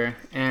Disher,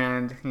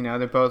 and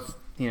they're both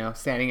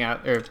standing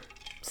out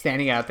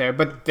there,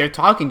 but they're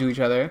talking to each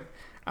other.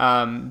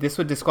 This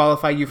would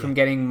disqualify you from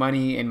getting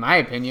money, in my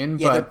opinion.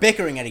 Yeah, they're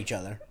bickering at each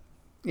other.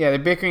 Yeah, they're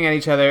bickering at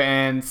each other,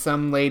 and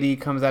some lady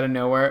comes out of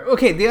nowhere.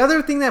 Okay, the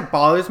other thing that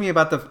bothers me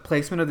about the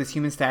placement of this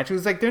human statue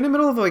is like they're in the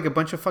middle of like a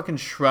bunch of fucking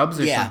shrubs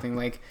or something.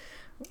 Like,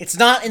 it's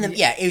not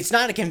it's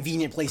not a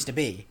convenient place to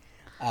be.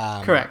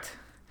 Correct.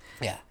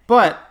 Yeah.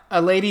 But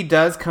a lady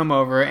does come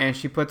over and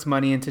she puts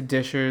money into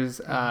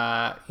Disher's,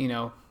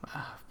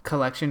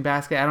 collection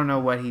basket. I don't know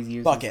what he's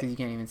using because you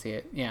can't even see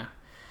it. Yeah.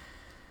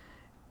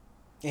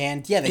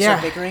 And they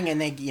start bickering, and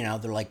they,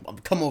 they're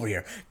like, "Come over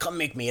here, come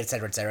make me,"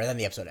 etc., etc. Then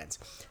the episode ends.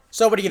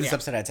 So, what do you give this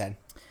episode out of 10?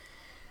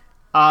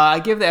 I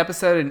give the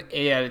episode an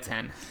 8 out of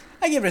 10.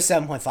 I give it a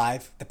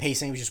 7.5. The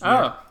pacing was just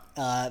weird.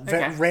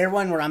 Rare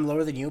one where I'm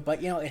lower than you,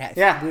 but it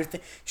has weird,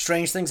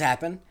 strange things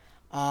happen.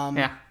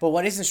 But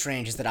what isn't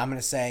strange is that I'm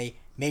going to say,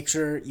 make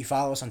sure you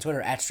follow us on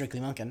Twitter at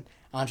StrictlyMunkin.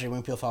 Andre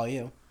Wingfield, follow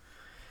you.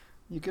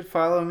 You could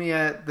follow me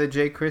at the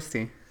J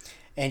Christie,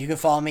 and you can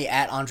follow me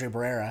at Andre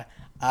Barrera.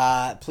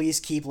 Please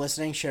keep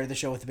listening. Share the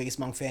show with the biggest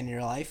Monk fan in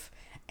your life.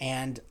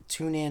 And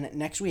tune in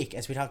next week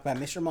as we talk about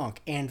Mr.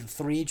 Monk and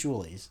 3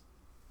 Julies.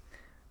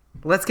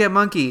 Let's get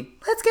monkey.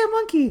 Let's get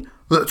monkey.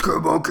 Let's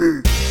get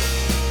monkey.